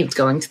companies received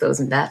going to those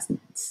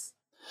investments?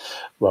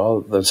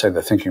 Well, they're saying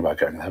they're thinking about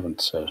going. They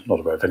haven't,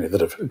 not aware of any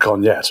that have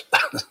gone yet,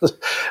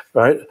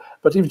 right?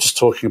 But even just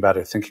talking about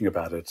it, thinking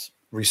about it,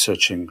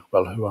 researching,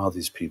 well, who are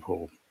these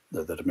people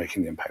that are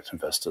making the impact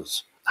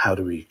investors? How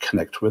do we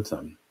connect with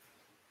them?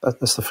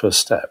 That's the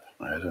first step,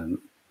 right? And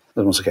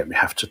then once again, we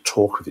have to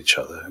talk with each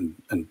other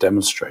and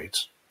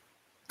demonstrate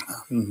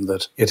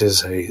that it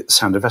is a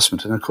sound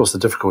investment. And of course, the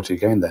difficulty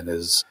again then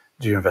is,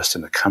 do you invest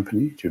in a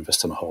company? Do you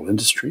invest in a whole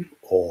industry?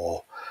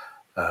 Or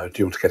do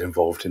you want to get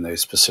involved in a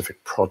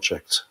specific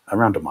project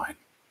around a mine?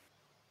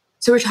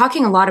 So we're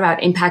talking a lot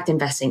about impact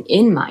investing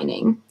in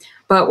mining,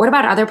 but what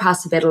about other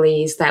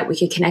possibilities that we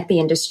could connect the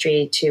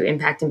industry to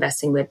impact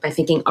investing with by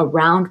thinking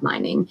around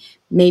mining,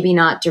 maybe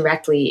not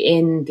directly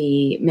in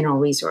the mineral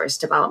resource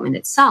development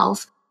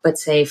itself, but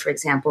say, for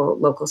example,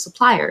 local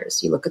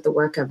suppliers. You look at the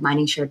work of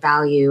Mining Shared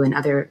Value and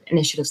other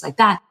initiatives like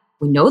that.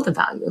 We know the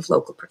value of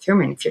local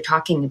procurement if you're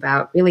talking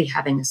about really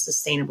having a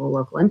sustainable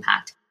local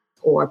impact,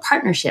 or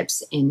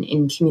partnerships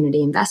in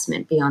community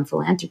investment beyond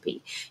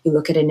philanthropy. You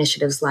look at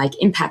initiatives like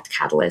Impact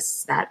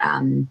Catalysts that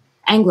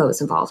Anglo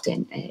is involved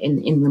in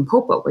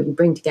Limpopo, where you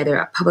bring together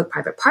a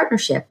public-private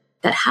partnership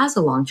that has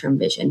a long-term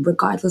vision,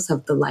 regardless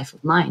of the life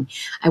of mine.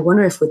 I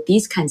wonder if with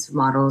these kinds of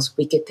models,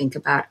 we could think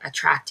about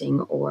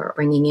attracting or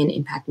bringing in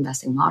impact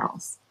investing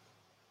models.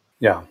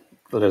 Yeah,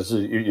 but as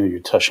you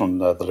touch on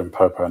the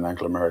Limpopo and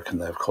Anglo American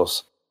there, of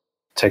course,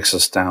 takes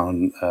us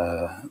down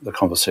the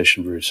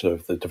conversation route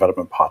of the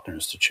Development Partner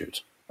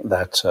Institute.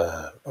 That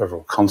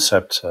overall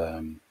concept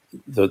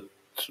that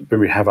when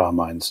we have our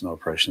mines and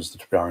operations,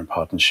 that we are in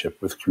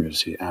partnership with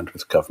community and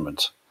with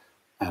government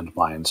and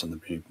mines,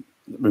 and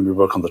when we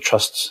work on the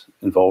trusts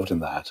involved in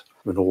that,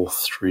 when all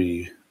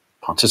three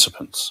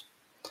participants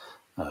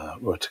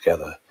work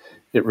together,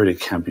 it really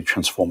can be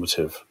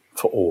transformative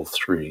for all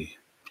three: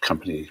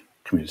 company,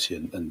 community,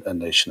 and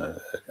nation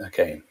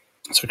again.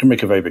 So it can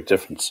make a very big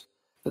difference.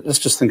 Let's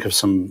just think of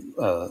some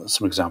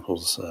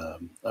examples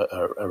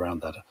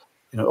around that.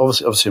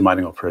 Obviously, a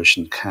mining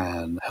operation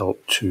can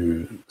help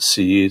to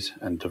seed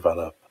and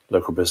develop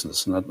local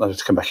business. And I'd like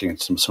to come back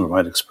into some of my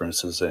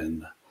experiences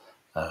in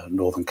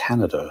northern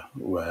Canada,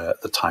 where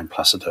at the time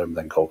Placidome,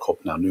 then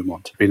Goldcorp, now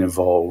Newmont, have been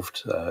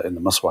involved in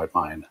the Musselwhite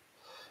mine,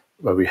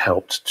 where we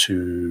helped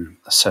to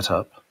set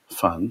up,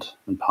 fund,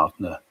 and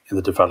partner in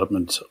the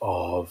development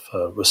of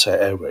Rosair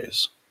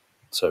Airways.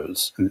 So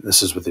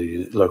this is with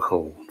the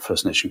local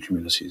First Nation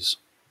communities,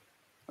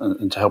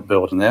 and to help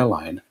build an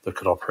airline that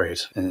could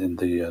operate in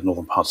the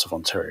northern parts of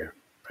Ontario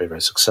very,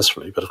 very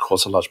successfully. But of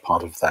course, a large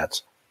part of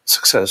that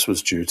success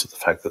was due to the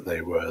fact that they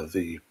were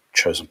the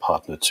chosen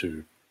partner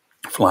to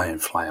fly in,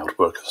 fly out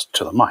workers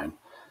to the mine,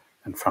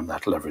 and from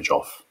that leverage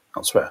off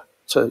elsewhere.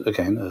 So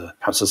again,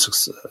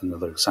 perhaps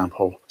another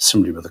example,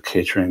 similarly with the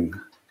catering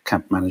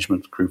camp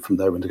management group from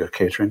there, Windigo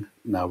Catering,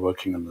 now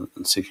working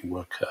and seeking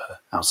work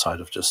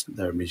outside of just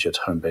their immediate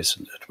home base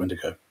at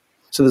Windigo.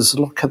 So there's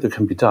a lot that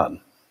can be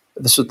done.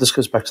 This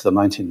goes back to the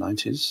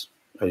 1990s.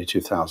 early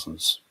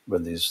 2000s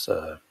when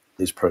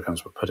these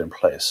programs were put in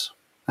place.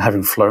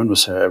 Having flown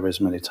Wizz Air Airways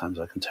many times,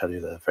 I can tell you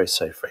they're very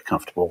safe, very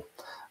comfortable,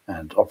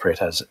 and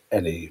operate as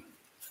any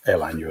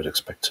airline you would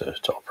expect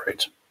to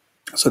operate.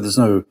 So there's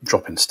no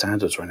drop in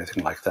standards or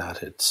anything like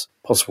that. It's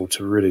possible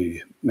to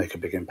really make a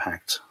big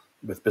impact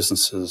with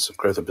businesses and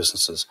grow the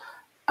businesses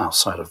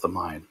outside of the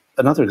mine.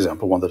 Another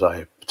example, one that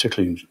I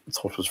particularly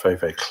thought was very,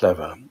 very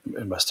clever,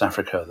 in West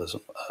Africa, there's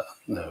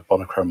a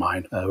Bonacro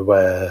mine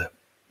where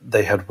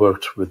they had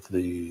worked with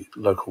the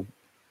local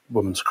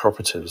women's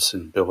cooperatives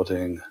in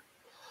building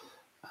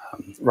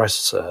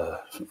rice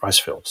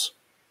fields.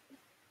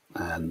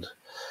 And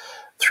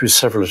through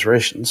several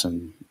iterations,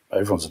 and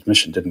everyone's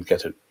admission didn't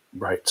get it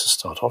right to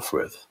start off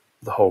with,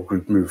 the whole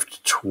group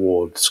moved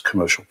towards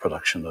commercial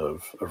production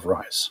of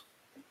rice.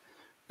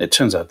 It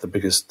turns out the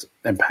biggest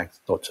impact,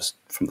 not just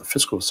from the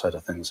fiscal side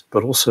of things,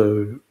 but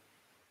also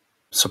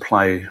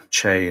supply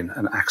chain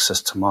and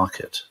access to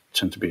market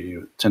turned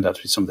out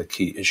to be some of the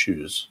key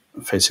issues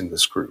facing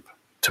this group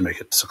to make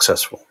it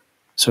successful.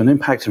 So an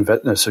impact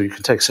so you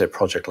can take, say, a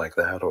project like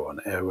that, or an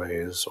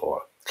airways, or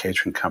a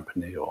catering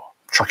company, or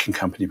trucking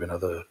company, but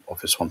another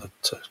obvious one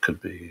that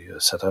could be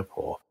set up,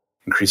 or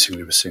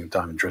increasingly we're seeing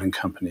diamond drilling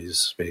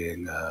companies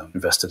being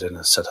invested in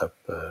and set up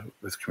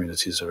with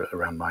communities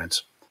around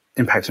mines.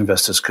 Impact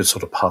investors could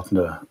sort of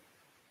partner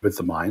with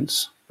the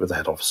mines, with the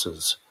head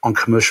offices, on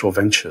commercial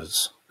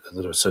ventures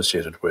that are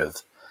associated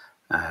with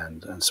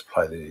and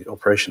supply the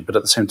operation. But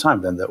at the same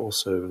time, then they're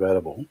also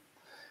available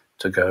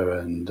to go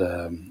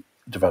and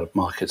develop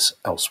markets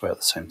elsewhere at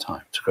the same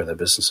time to grow their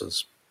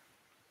businesses.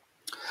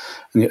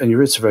 And you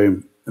raised a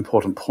very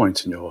important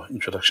point in your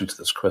introduction to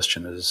this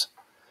question is,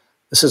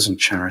 this isn't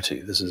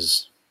charity, this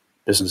is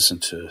business,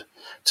 and to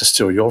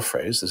steal your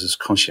phrase, this is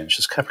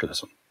conscientious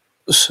capitalism.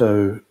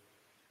 So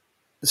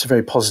it's a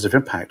very positive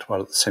impact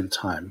while at the same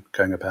time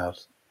going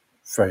about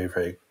very,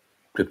 very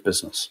good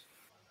business.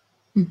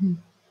 Mm-hmm.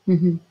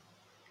 Mm-hmm.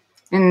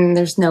 And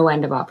there's no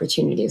end of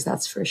opportunities,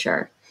 that's for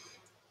sure.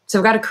 So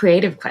I've got a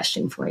creative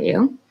question for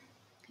you.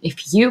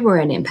 If you were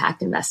an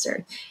impact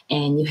investor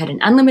and you had an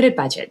unlimited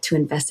budget to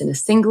invest in a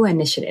single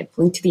initiative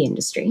linked to the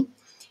industry,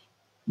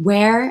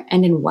 where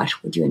and in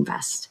what would you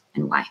invest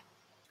and why?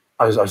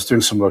 I was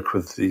doing some work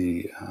with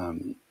the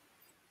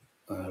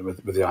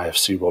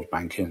IFC World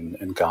Bank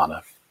in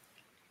Ghana.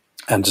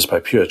 And just by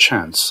pure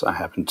chance, I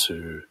happened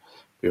to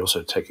be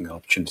also taking an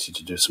opportunity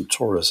to do some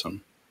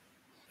tourism,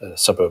 a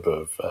suburb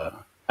of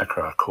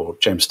Accra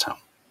called Jamestown,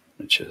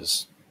 which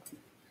is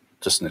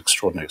just an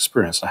extraordinary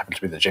experience. I happened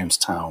to be at the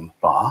Jamestown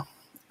bar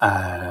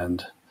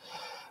and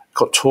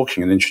got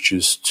talking and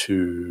introduced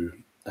to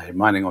a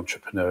mining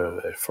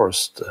entrepreneur,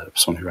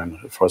 someone who ran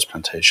a forest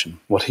plantation,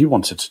 what he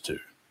wanted to do.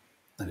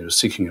 And he was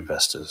seeking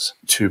investors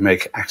to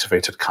make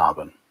activated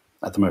carbon.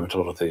 At the moment, a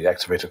lot of the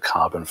activated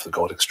carbon for the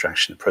gold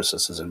extraction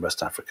processes in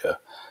West Africa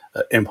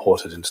are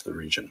imported into the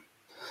region.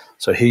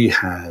 So he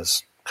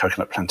has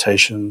coconut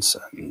plantations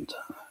and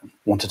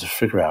wanted to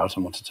figure out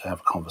and wanted to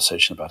have a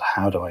conversation about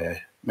how do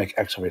I make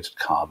activated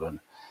carbon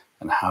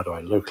and how do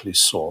I locally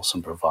source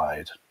and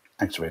provide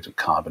activated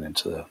carbon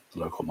into the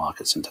local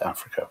markets into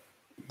Africa.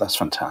 That's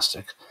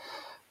fantastic.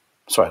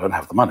 Sorry, I don't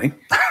have the money,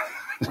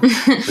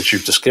 which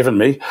you've just given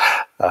me.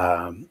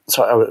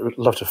 So I would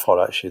love to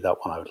follow, actually, that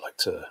one I would like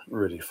to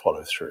really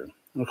follow through.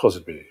 And of course,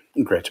 it'd be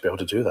great to be able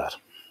to do that.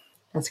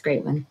 That's a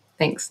great one.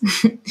 Thanks.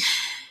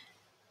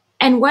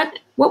 And what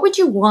would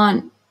you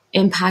want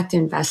impact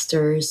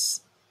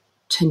investors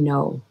to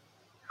know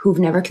who've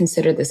never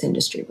considered this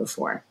industry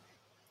before?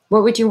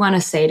 What would you want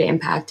to say to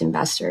impact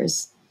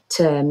investors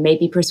to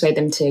maybe persuade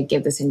them to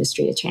give this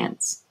industry a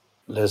chance?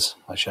 Liz,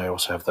 actually, I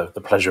also have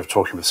the pleasure of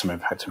talking with some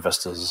impact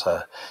investors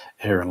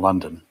here in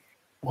London.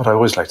 What I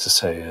always like to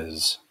say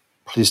is,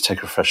 please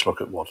take a fresh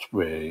look at what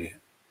we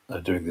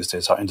are doing these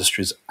days. Our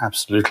industry is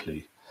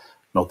absolutely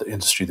not the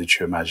industry that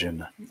you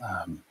imagine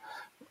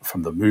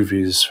from the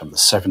movies, from the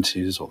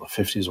 70s or the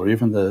 50s or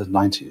even the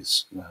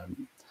 90s.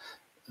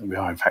 We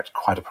are, in fact,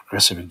 quite a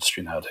progressive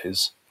industry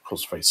nowadays. Of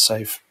course, very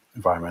safe,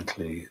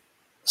 environmentally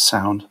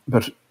sound.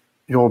 But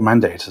your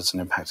mandate as an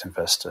impact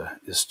investor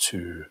is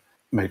to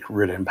make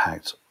real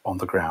impact on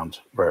the ground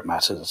where it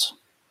matters.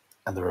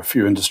 And there are a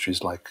few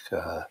industries like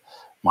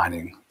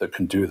mining that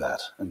can do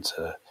that and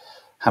to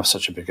have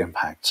such a big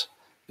impact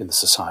in the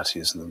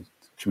societies and the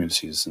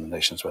communities and the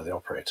nations where they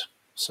operate.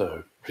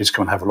 So please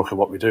come and have a look at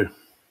what we do.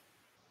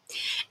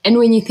 And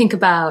when you think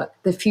about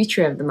the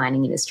future of the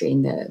mining industry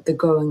and the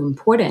growing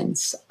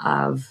importance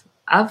of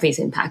these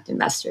impact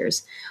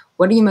investors,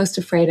 what are you most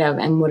afraid of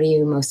and what are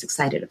you most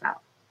excited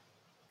about?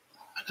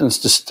 Let's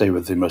just stay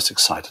with the most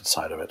excited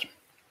side of it.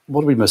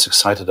 What are we most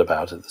excited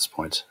about at this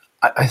point?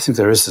 I think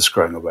there is this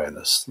growing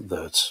awareness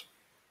that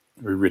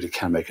we really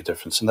can make a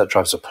difference, and that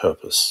drives a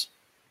purpose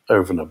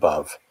over and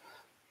above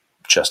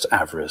just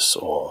avarice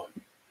or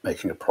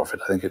making a profit.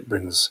 I think it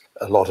brings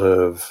a lot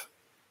of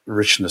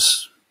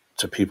richness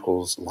to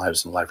people's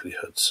lives and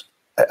livelihoods.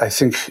 I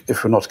think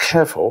if we're not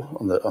careful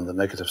on the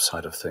negative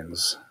side of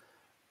things,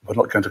 we're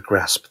not going to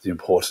grasp the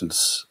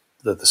importance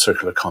that the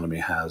circular economy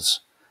has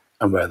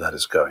and where that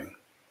is going.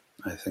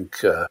 I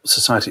think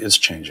society is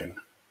changing.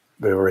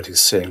 We're already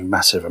seeing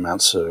massive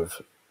amounts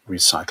of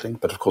recycling,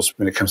 but of course,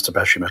 when it comes to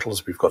battery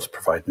metals, we've got to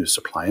provide new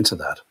supply into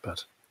that.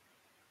 But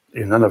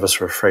none of us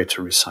are afraid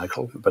to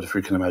recycle, but if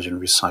we can imagine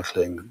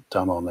recycling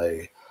done on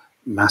a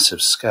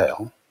massive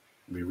scale,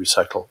 we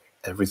recycle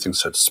everything,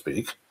 so to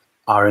speak,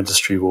 our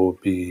industry will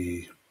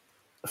be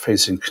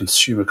facing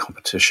consumer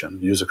competition,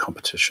 user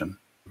competition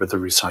with the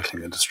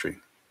recycling industry.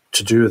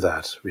 To do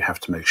that, we have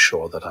to make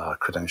sure that our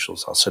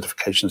credentials, our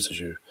certifications, as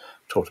you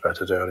talked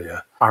about it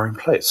earlier, are in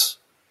place,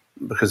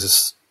 because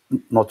it's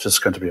not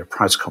just going to be a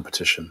price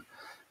competition,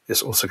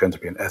 it's also going to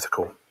be an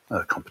ethical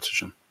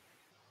competition.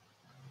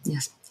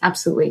 Yes,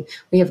 absolutely.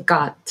 We have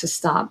got to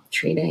stop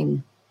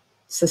treating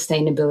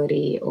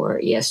sustainability or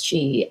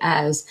ESG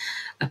as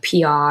a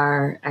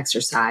PR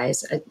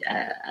exercise,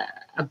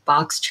 a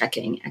box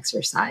checking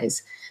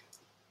exercise.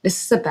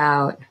 This is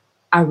about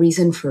our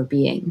reason for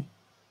being.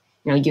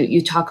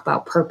 You talk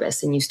about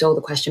purpose, and you stole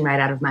the question right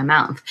out of my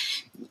mouth.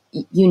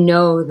 You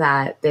know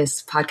that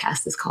this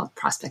podcast is called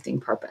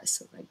Prospecting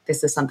Purpose.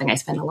 This is something I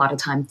spend a lot of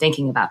time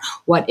thinking about.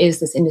 What is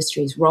this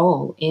industry's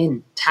role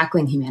in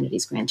tackling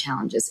humanity's grand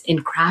challenges, in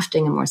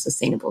crafting a more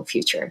sustainable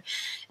future?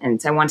 And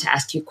I want to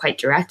ask you quite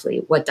directly,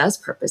 what does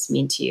purpose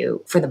mean to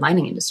you for the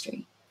mining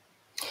industry?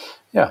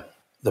 Yeah,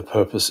 the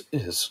purpose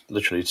is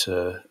literally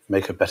to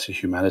make a better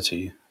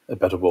humanity, a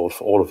better world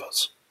for all of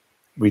us.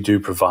 We do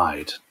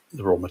provide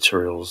the raw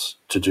materials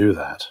to do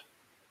that.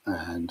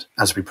 And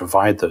as we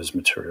provide those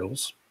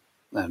materials,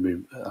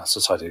 and our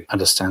society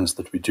understands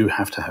that we do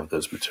have to have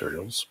those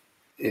materials,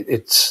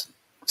 it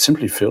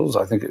simply feels,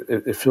 I think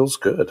it feels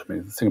good. I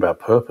mean, the thing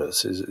about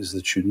purpose is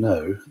that you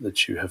know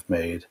that you have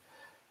made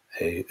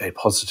a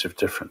positive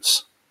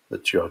difference,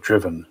 that you are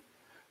driven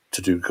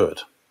to do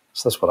good.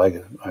 So that's what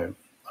I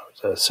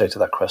would say to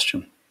that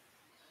question.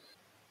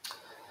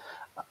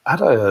 I'd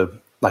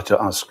like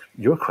to ask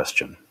you a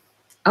question.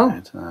 Oh,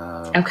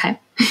 right? Okay.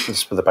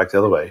 Let's put it back the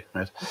other way,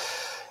 right?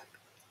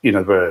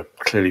 We're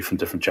clearly from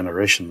different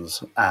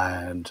generations,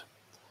 and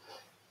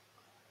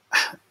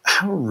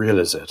how real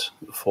is it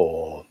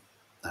for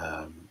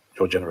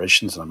your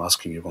generations? And I'm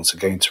asking you once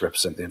again to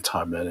represent the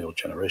entire millennial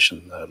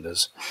generation,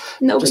 Liz.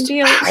 No big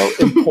deal.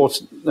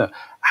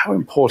 How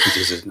important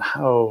is it, and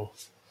how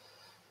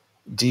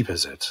deep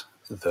is it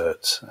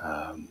that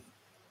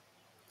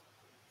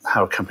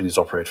how companies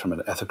operate from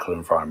an ethical,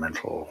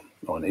 environmental,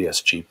 or an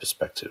ESG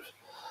perspective?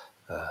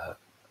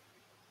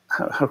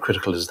 How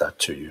critical is that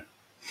to you?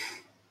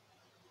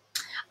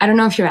 I don't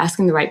know if you're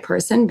asking the right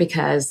person,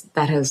 because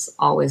that has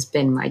always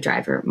been my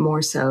driver,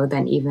 more so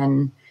than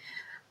even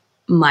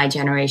my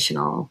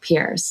generational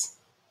peers.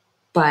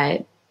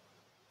 But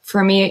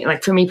for me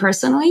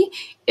personally,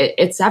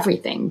 it's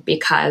everything,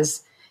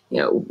 because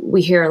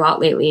we hear a lot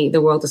lately,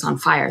 the world is on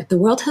fire. The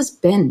world has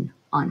been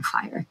on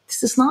fire.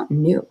 This is not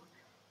new.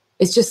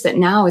 It's just that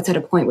now it's at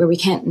a point where we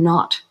can't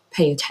not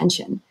pay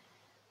attention.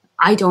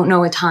 I don't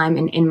know a time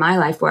in my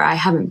life where I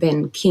haven't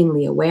been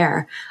keenly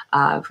aware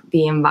of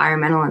the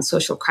environmental and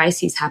social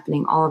crises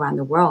happening all around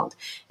the world.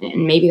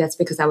 And maybe that's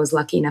because I was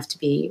lucky enough to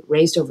be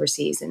raised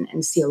overseas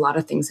and see a lot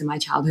of things in my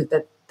childhood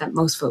that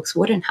most folks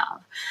wouldn't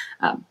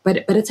have.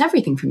 But it's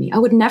everything for me. I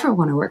would never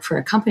want to work for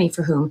a company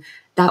for whom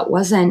that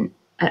wasn't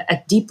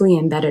a deeply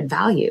embedded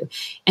value.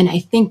 And I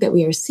think that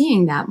we are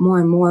seeing that more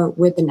and more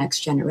with the next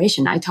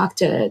generation. I talk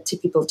to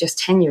people just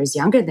 10 years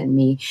younger than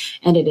me,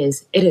 and it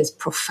is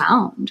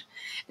profound.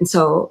 And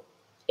so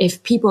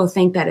if people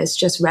think that it's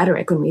just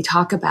rhetoric when we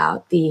talk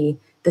about the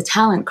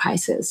talent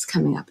crisis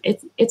coming up,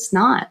 it's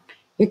not.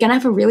 You're going to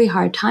have a really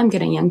hard time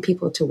getting young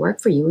people to work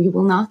for you. You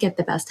will not get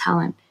the best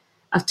talent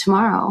of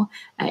tomorrow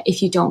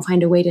if you don't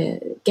find a way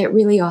to get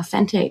really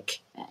authentic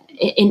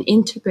in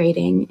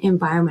integrating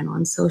environmental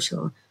and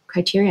social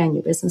criteria in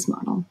your business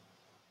model.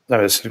 No,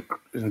 it's an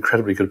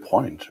incredibly good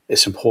point.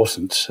 It's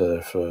important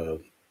for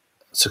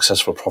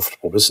successful,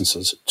 profitable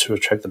businesses to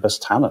attract the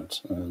best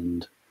talent.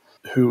 And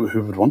who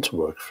would want to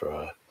work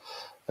for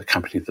a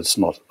company that's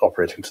not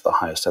operating to the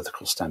highest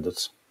ethical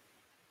standards?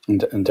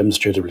 And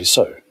demonstrably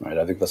so, right?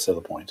 I think that's the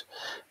other point.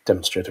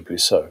 Demonstrably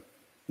so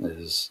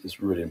is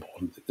really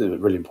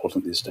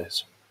important these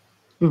days.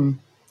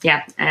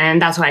 Yeah,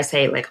 and that's why I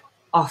say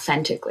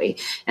authentically,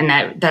 and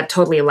that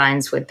totally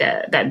aligns with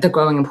the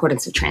growing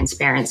importance of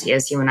transparency,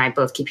 as you and I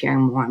both keep hearing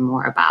more and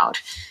more about.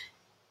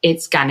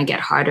 It's going to get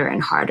harder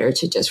and harder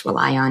to just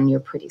rely on your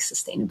pretty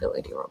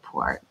sustainability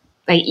report.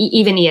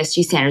 Even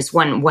ESG standards,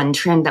 one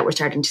trend that we're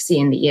starting to see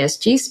in the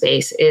ESG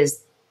space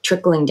is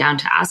trickling down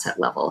to asset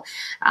level.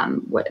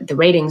 The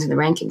ratings and the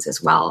rankings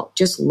as well.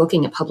 Just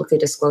looking at publicly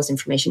disclosed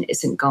information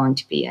isn't going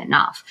to be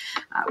enough.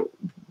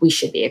 We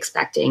should be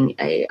expecting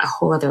a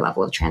whole other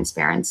level of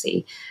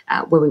transparency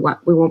where we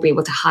won't be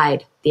able to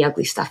hide the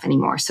ugly stuff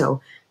anymore.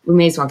 So we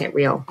may as well get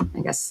real,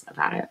 I guess,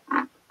 about it.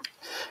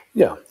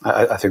 Yeah,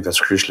 I think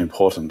that's crucially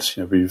important.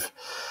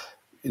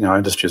 Our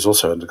industry has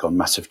also undergone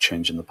massive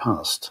change in the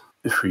past.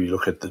 If we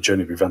look at the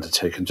journey we've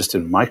undertaken just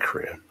in my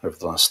career over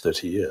the last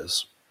 30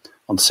 years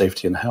on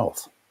safety and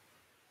health,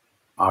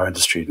 our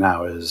industry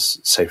now is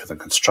safer than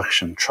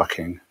construction,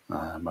 trucking,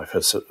 I've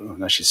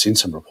actually seen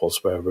some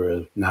reports where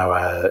we're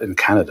now in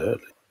Canada,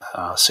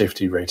 our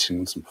safety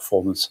ratings and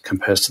performance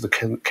compares to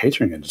the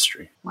catering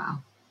industry.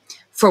 Wow.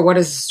 For what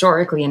is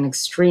historically an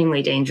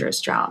extremely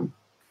dangerous job.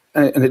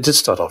 And it did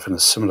start off in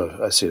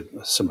I see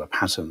a similar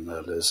pattern,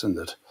 Liz, in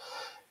that,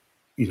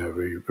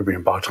 we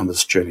embarked on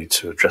this journey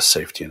to address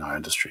safety in our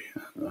industry.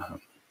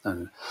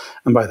 And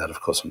by that, of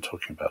course, I'm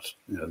talking about,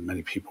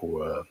 many people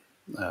were,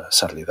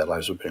 sadly, their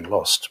lives were being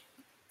lost.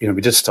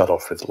 We did start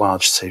off with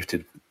large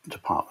safety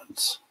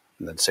departments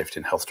and then safety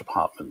and health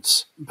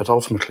departments. But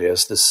ultimately,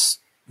 as this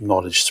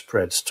knowledge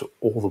spreads to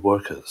all the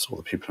workers, all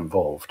the people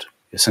involved,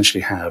 you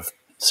essentially have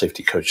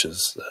safety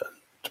coaches,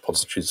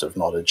 depositories of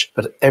knowledge,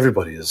 but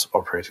everybody is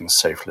operating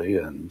safely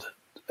and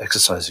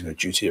exercising a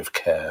duty of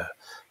care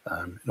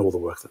in all the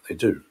work that they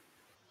do.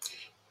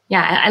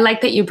 Yeah, I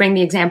like that you bring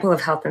the example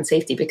of health and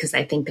safety, because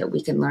I think that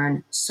we can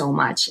learn so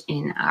much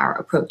in our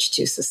approach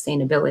to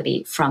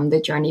sustainability from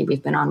the journey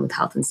we've been on with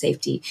health and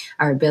safety,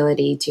 our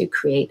ability to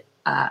create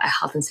a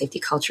health and safety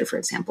culture, for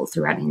example,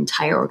 throughout an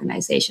entire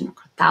organization,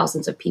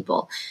 thousands of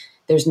people.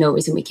 There's no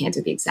reason we can't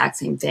do the exact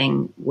same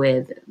thing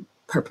with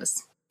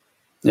purpose.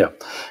 Yeah,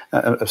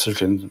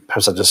 absolutely. And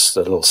perhaps I just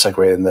a little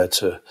segue in there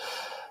to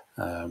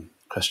a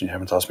question you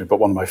haven't asked me, but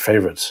one of my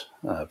favorite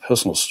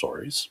personal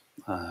stories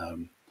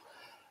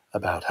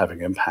about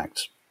having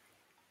impact,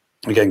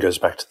 again, goes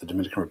back to the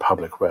Dominican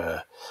Republic,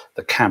 where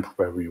the camp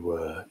where we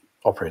were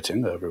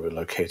operating, we were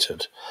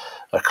located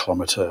a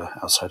kilometer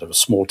outside of a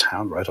small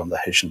town right on the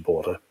Haitian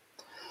border.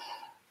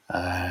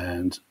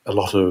 And a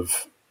lot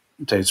of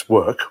days'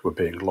 work were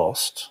being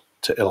lost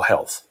to ill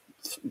health,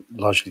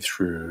 largely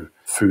through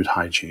food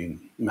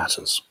hygiene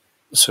matters.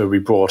 So we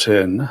brought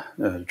in,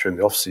 during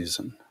the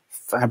off-season,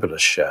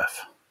 fabulous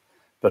chef,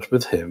 but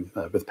with him,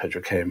 with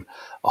Pedro, came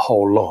a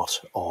whole lot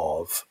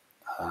of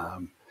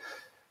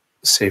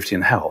safety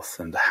and health,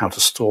 and how to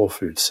store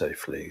food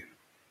safely,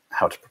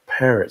 how to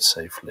prepare it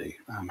safely,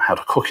 how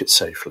to cook it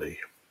safely,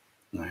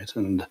 right?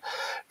 And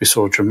we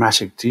saw a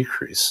dramatic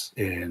decrease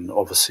in,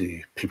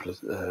 obviously, people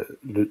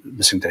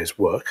missing days'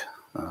 work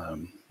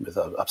with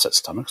upset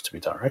stomachs, to be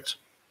direct.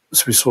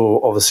 So we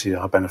saw, obviously,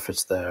 our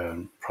benefits there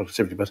and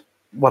productivity. But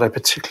what I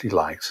particularly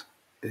liked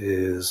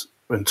is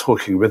when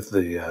talking with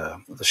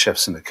the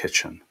chefs in the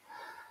kitchen,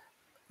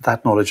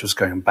 that knowledge was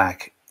going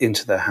back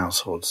into their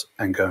households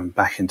and going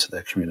back into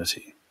their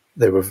community.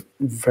 They were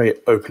very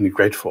openly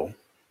grateful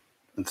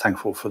and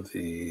thankful for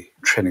the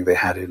training they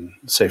had in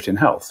safety and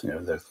health.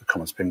 The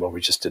comments being, well, we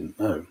just didn't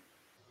know.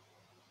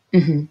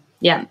 Mm-hmm.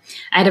 Yeah,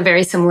 I had a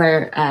very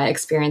similar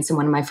experience in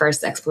one of my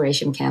first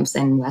exploration camps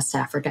in West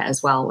Africa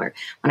as well, where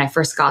when I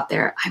first got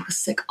there, I was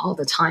sick all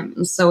the time,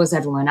 and so was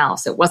everyone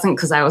else. It wasn't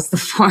because I was the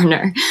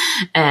foreigner.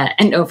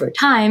 And over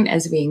time,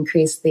 as we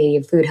increased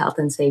the food health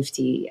and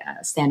safety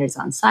standards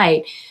on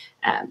site,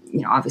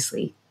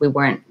 obviously we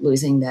weren't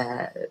losing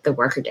the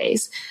worker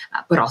days,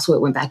 but also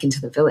it went back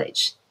into the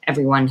village.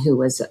 Everyone who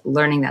was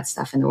learning that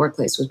stuff in the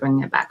workplace was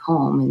bringing it back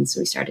home. And so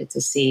we started to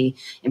see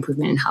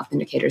improvement in health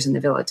indicators in the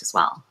village as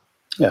well.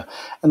 Yeah.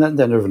 And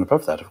then over and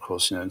above that, of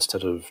course,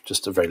 instead of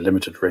just a very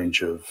limited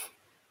range of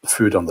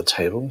food on the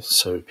table,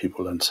 so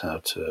people learned how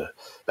to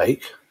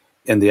bake,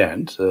 in the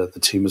end, the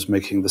team was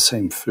making the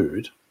same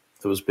food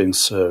that was being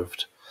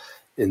served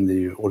in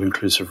the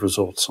all-inclusive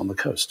resorts on the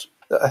coast.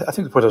 I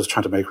think the point I was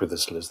trying to make with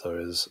this, Liz, though,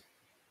 is,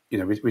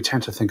 we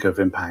tend to think of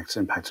impact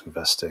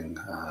investing,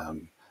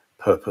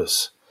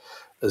 purpose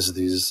as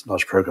these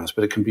large programs,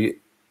 but it can be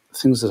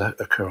things that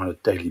occur on a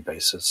daily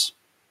basis.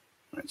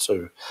 Right?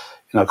 So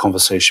in our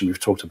conversation, we've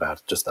talked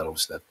about just that,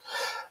 obviously,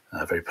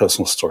 that very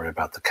personal story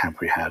about the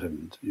camp we had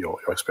and your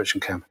exploration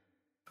camp.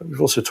 But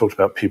we've also talked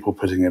about people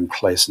putting in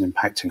place and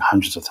impacting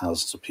hundreds of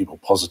thousands of people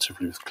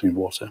positively with clean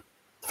water.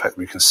 The fact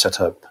that we can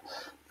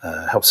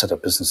help set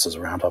up businesses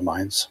around our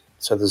mines.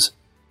 So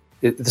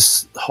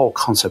this whole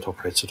concept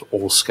operates at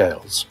all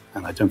scales,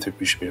 and I don't think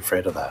we should be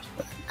afraid of that.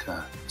 I think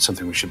it's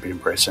something we should be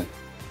embracing.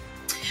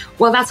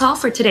 Well, that's all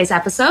for today's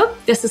episode.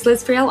 This is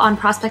Liz Friel on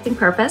Prospecting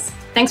Purpose.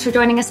 Thanks for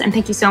joining us, and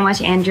thank you so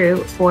much,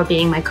 Andrew, for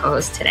being my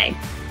co-host today.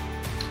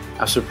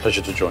 Absolute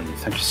pleasure to join you.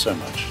 Thank you so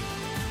much.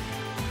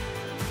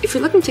 If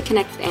you're looking to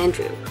connect with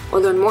Andrew or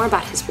learn more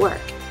about his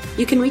work,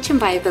 you can reach him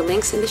via the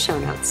links in the show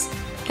notes.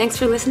 Thanks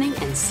for listening,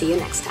 and see you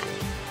next time.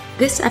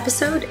 This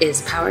episode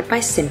is powered by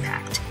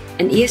Simpact,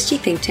 an ESG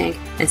think tank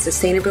and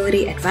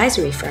sustainability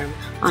advisory firm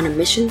on a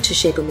mission to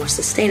shape a more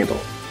sustainable,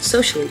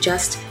 socially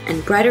just,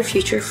 and brighter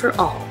future for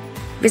all.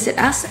 Visit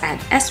us at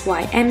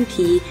sympact.ca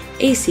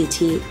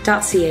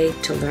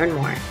to learn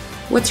more.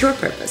 What's your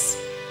purpose?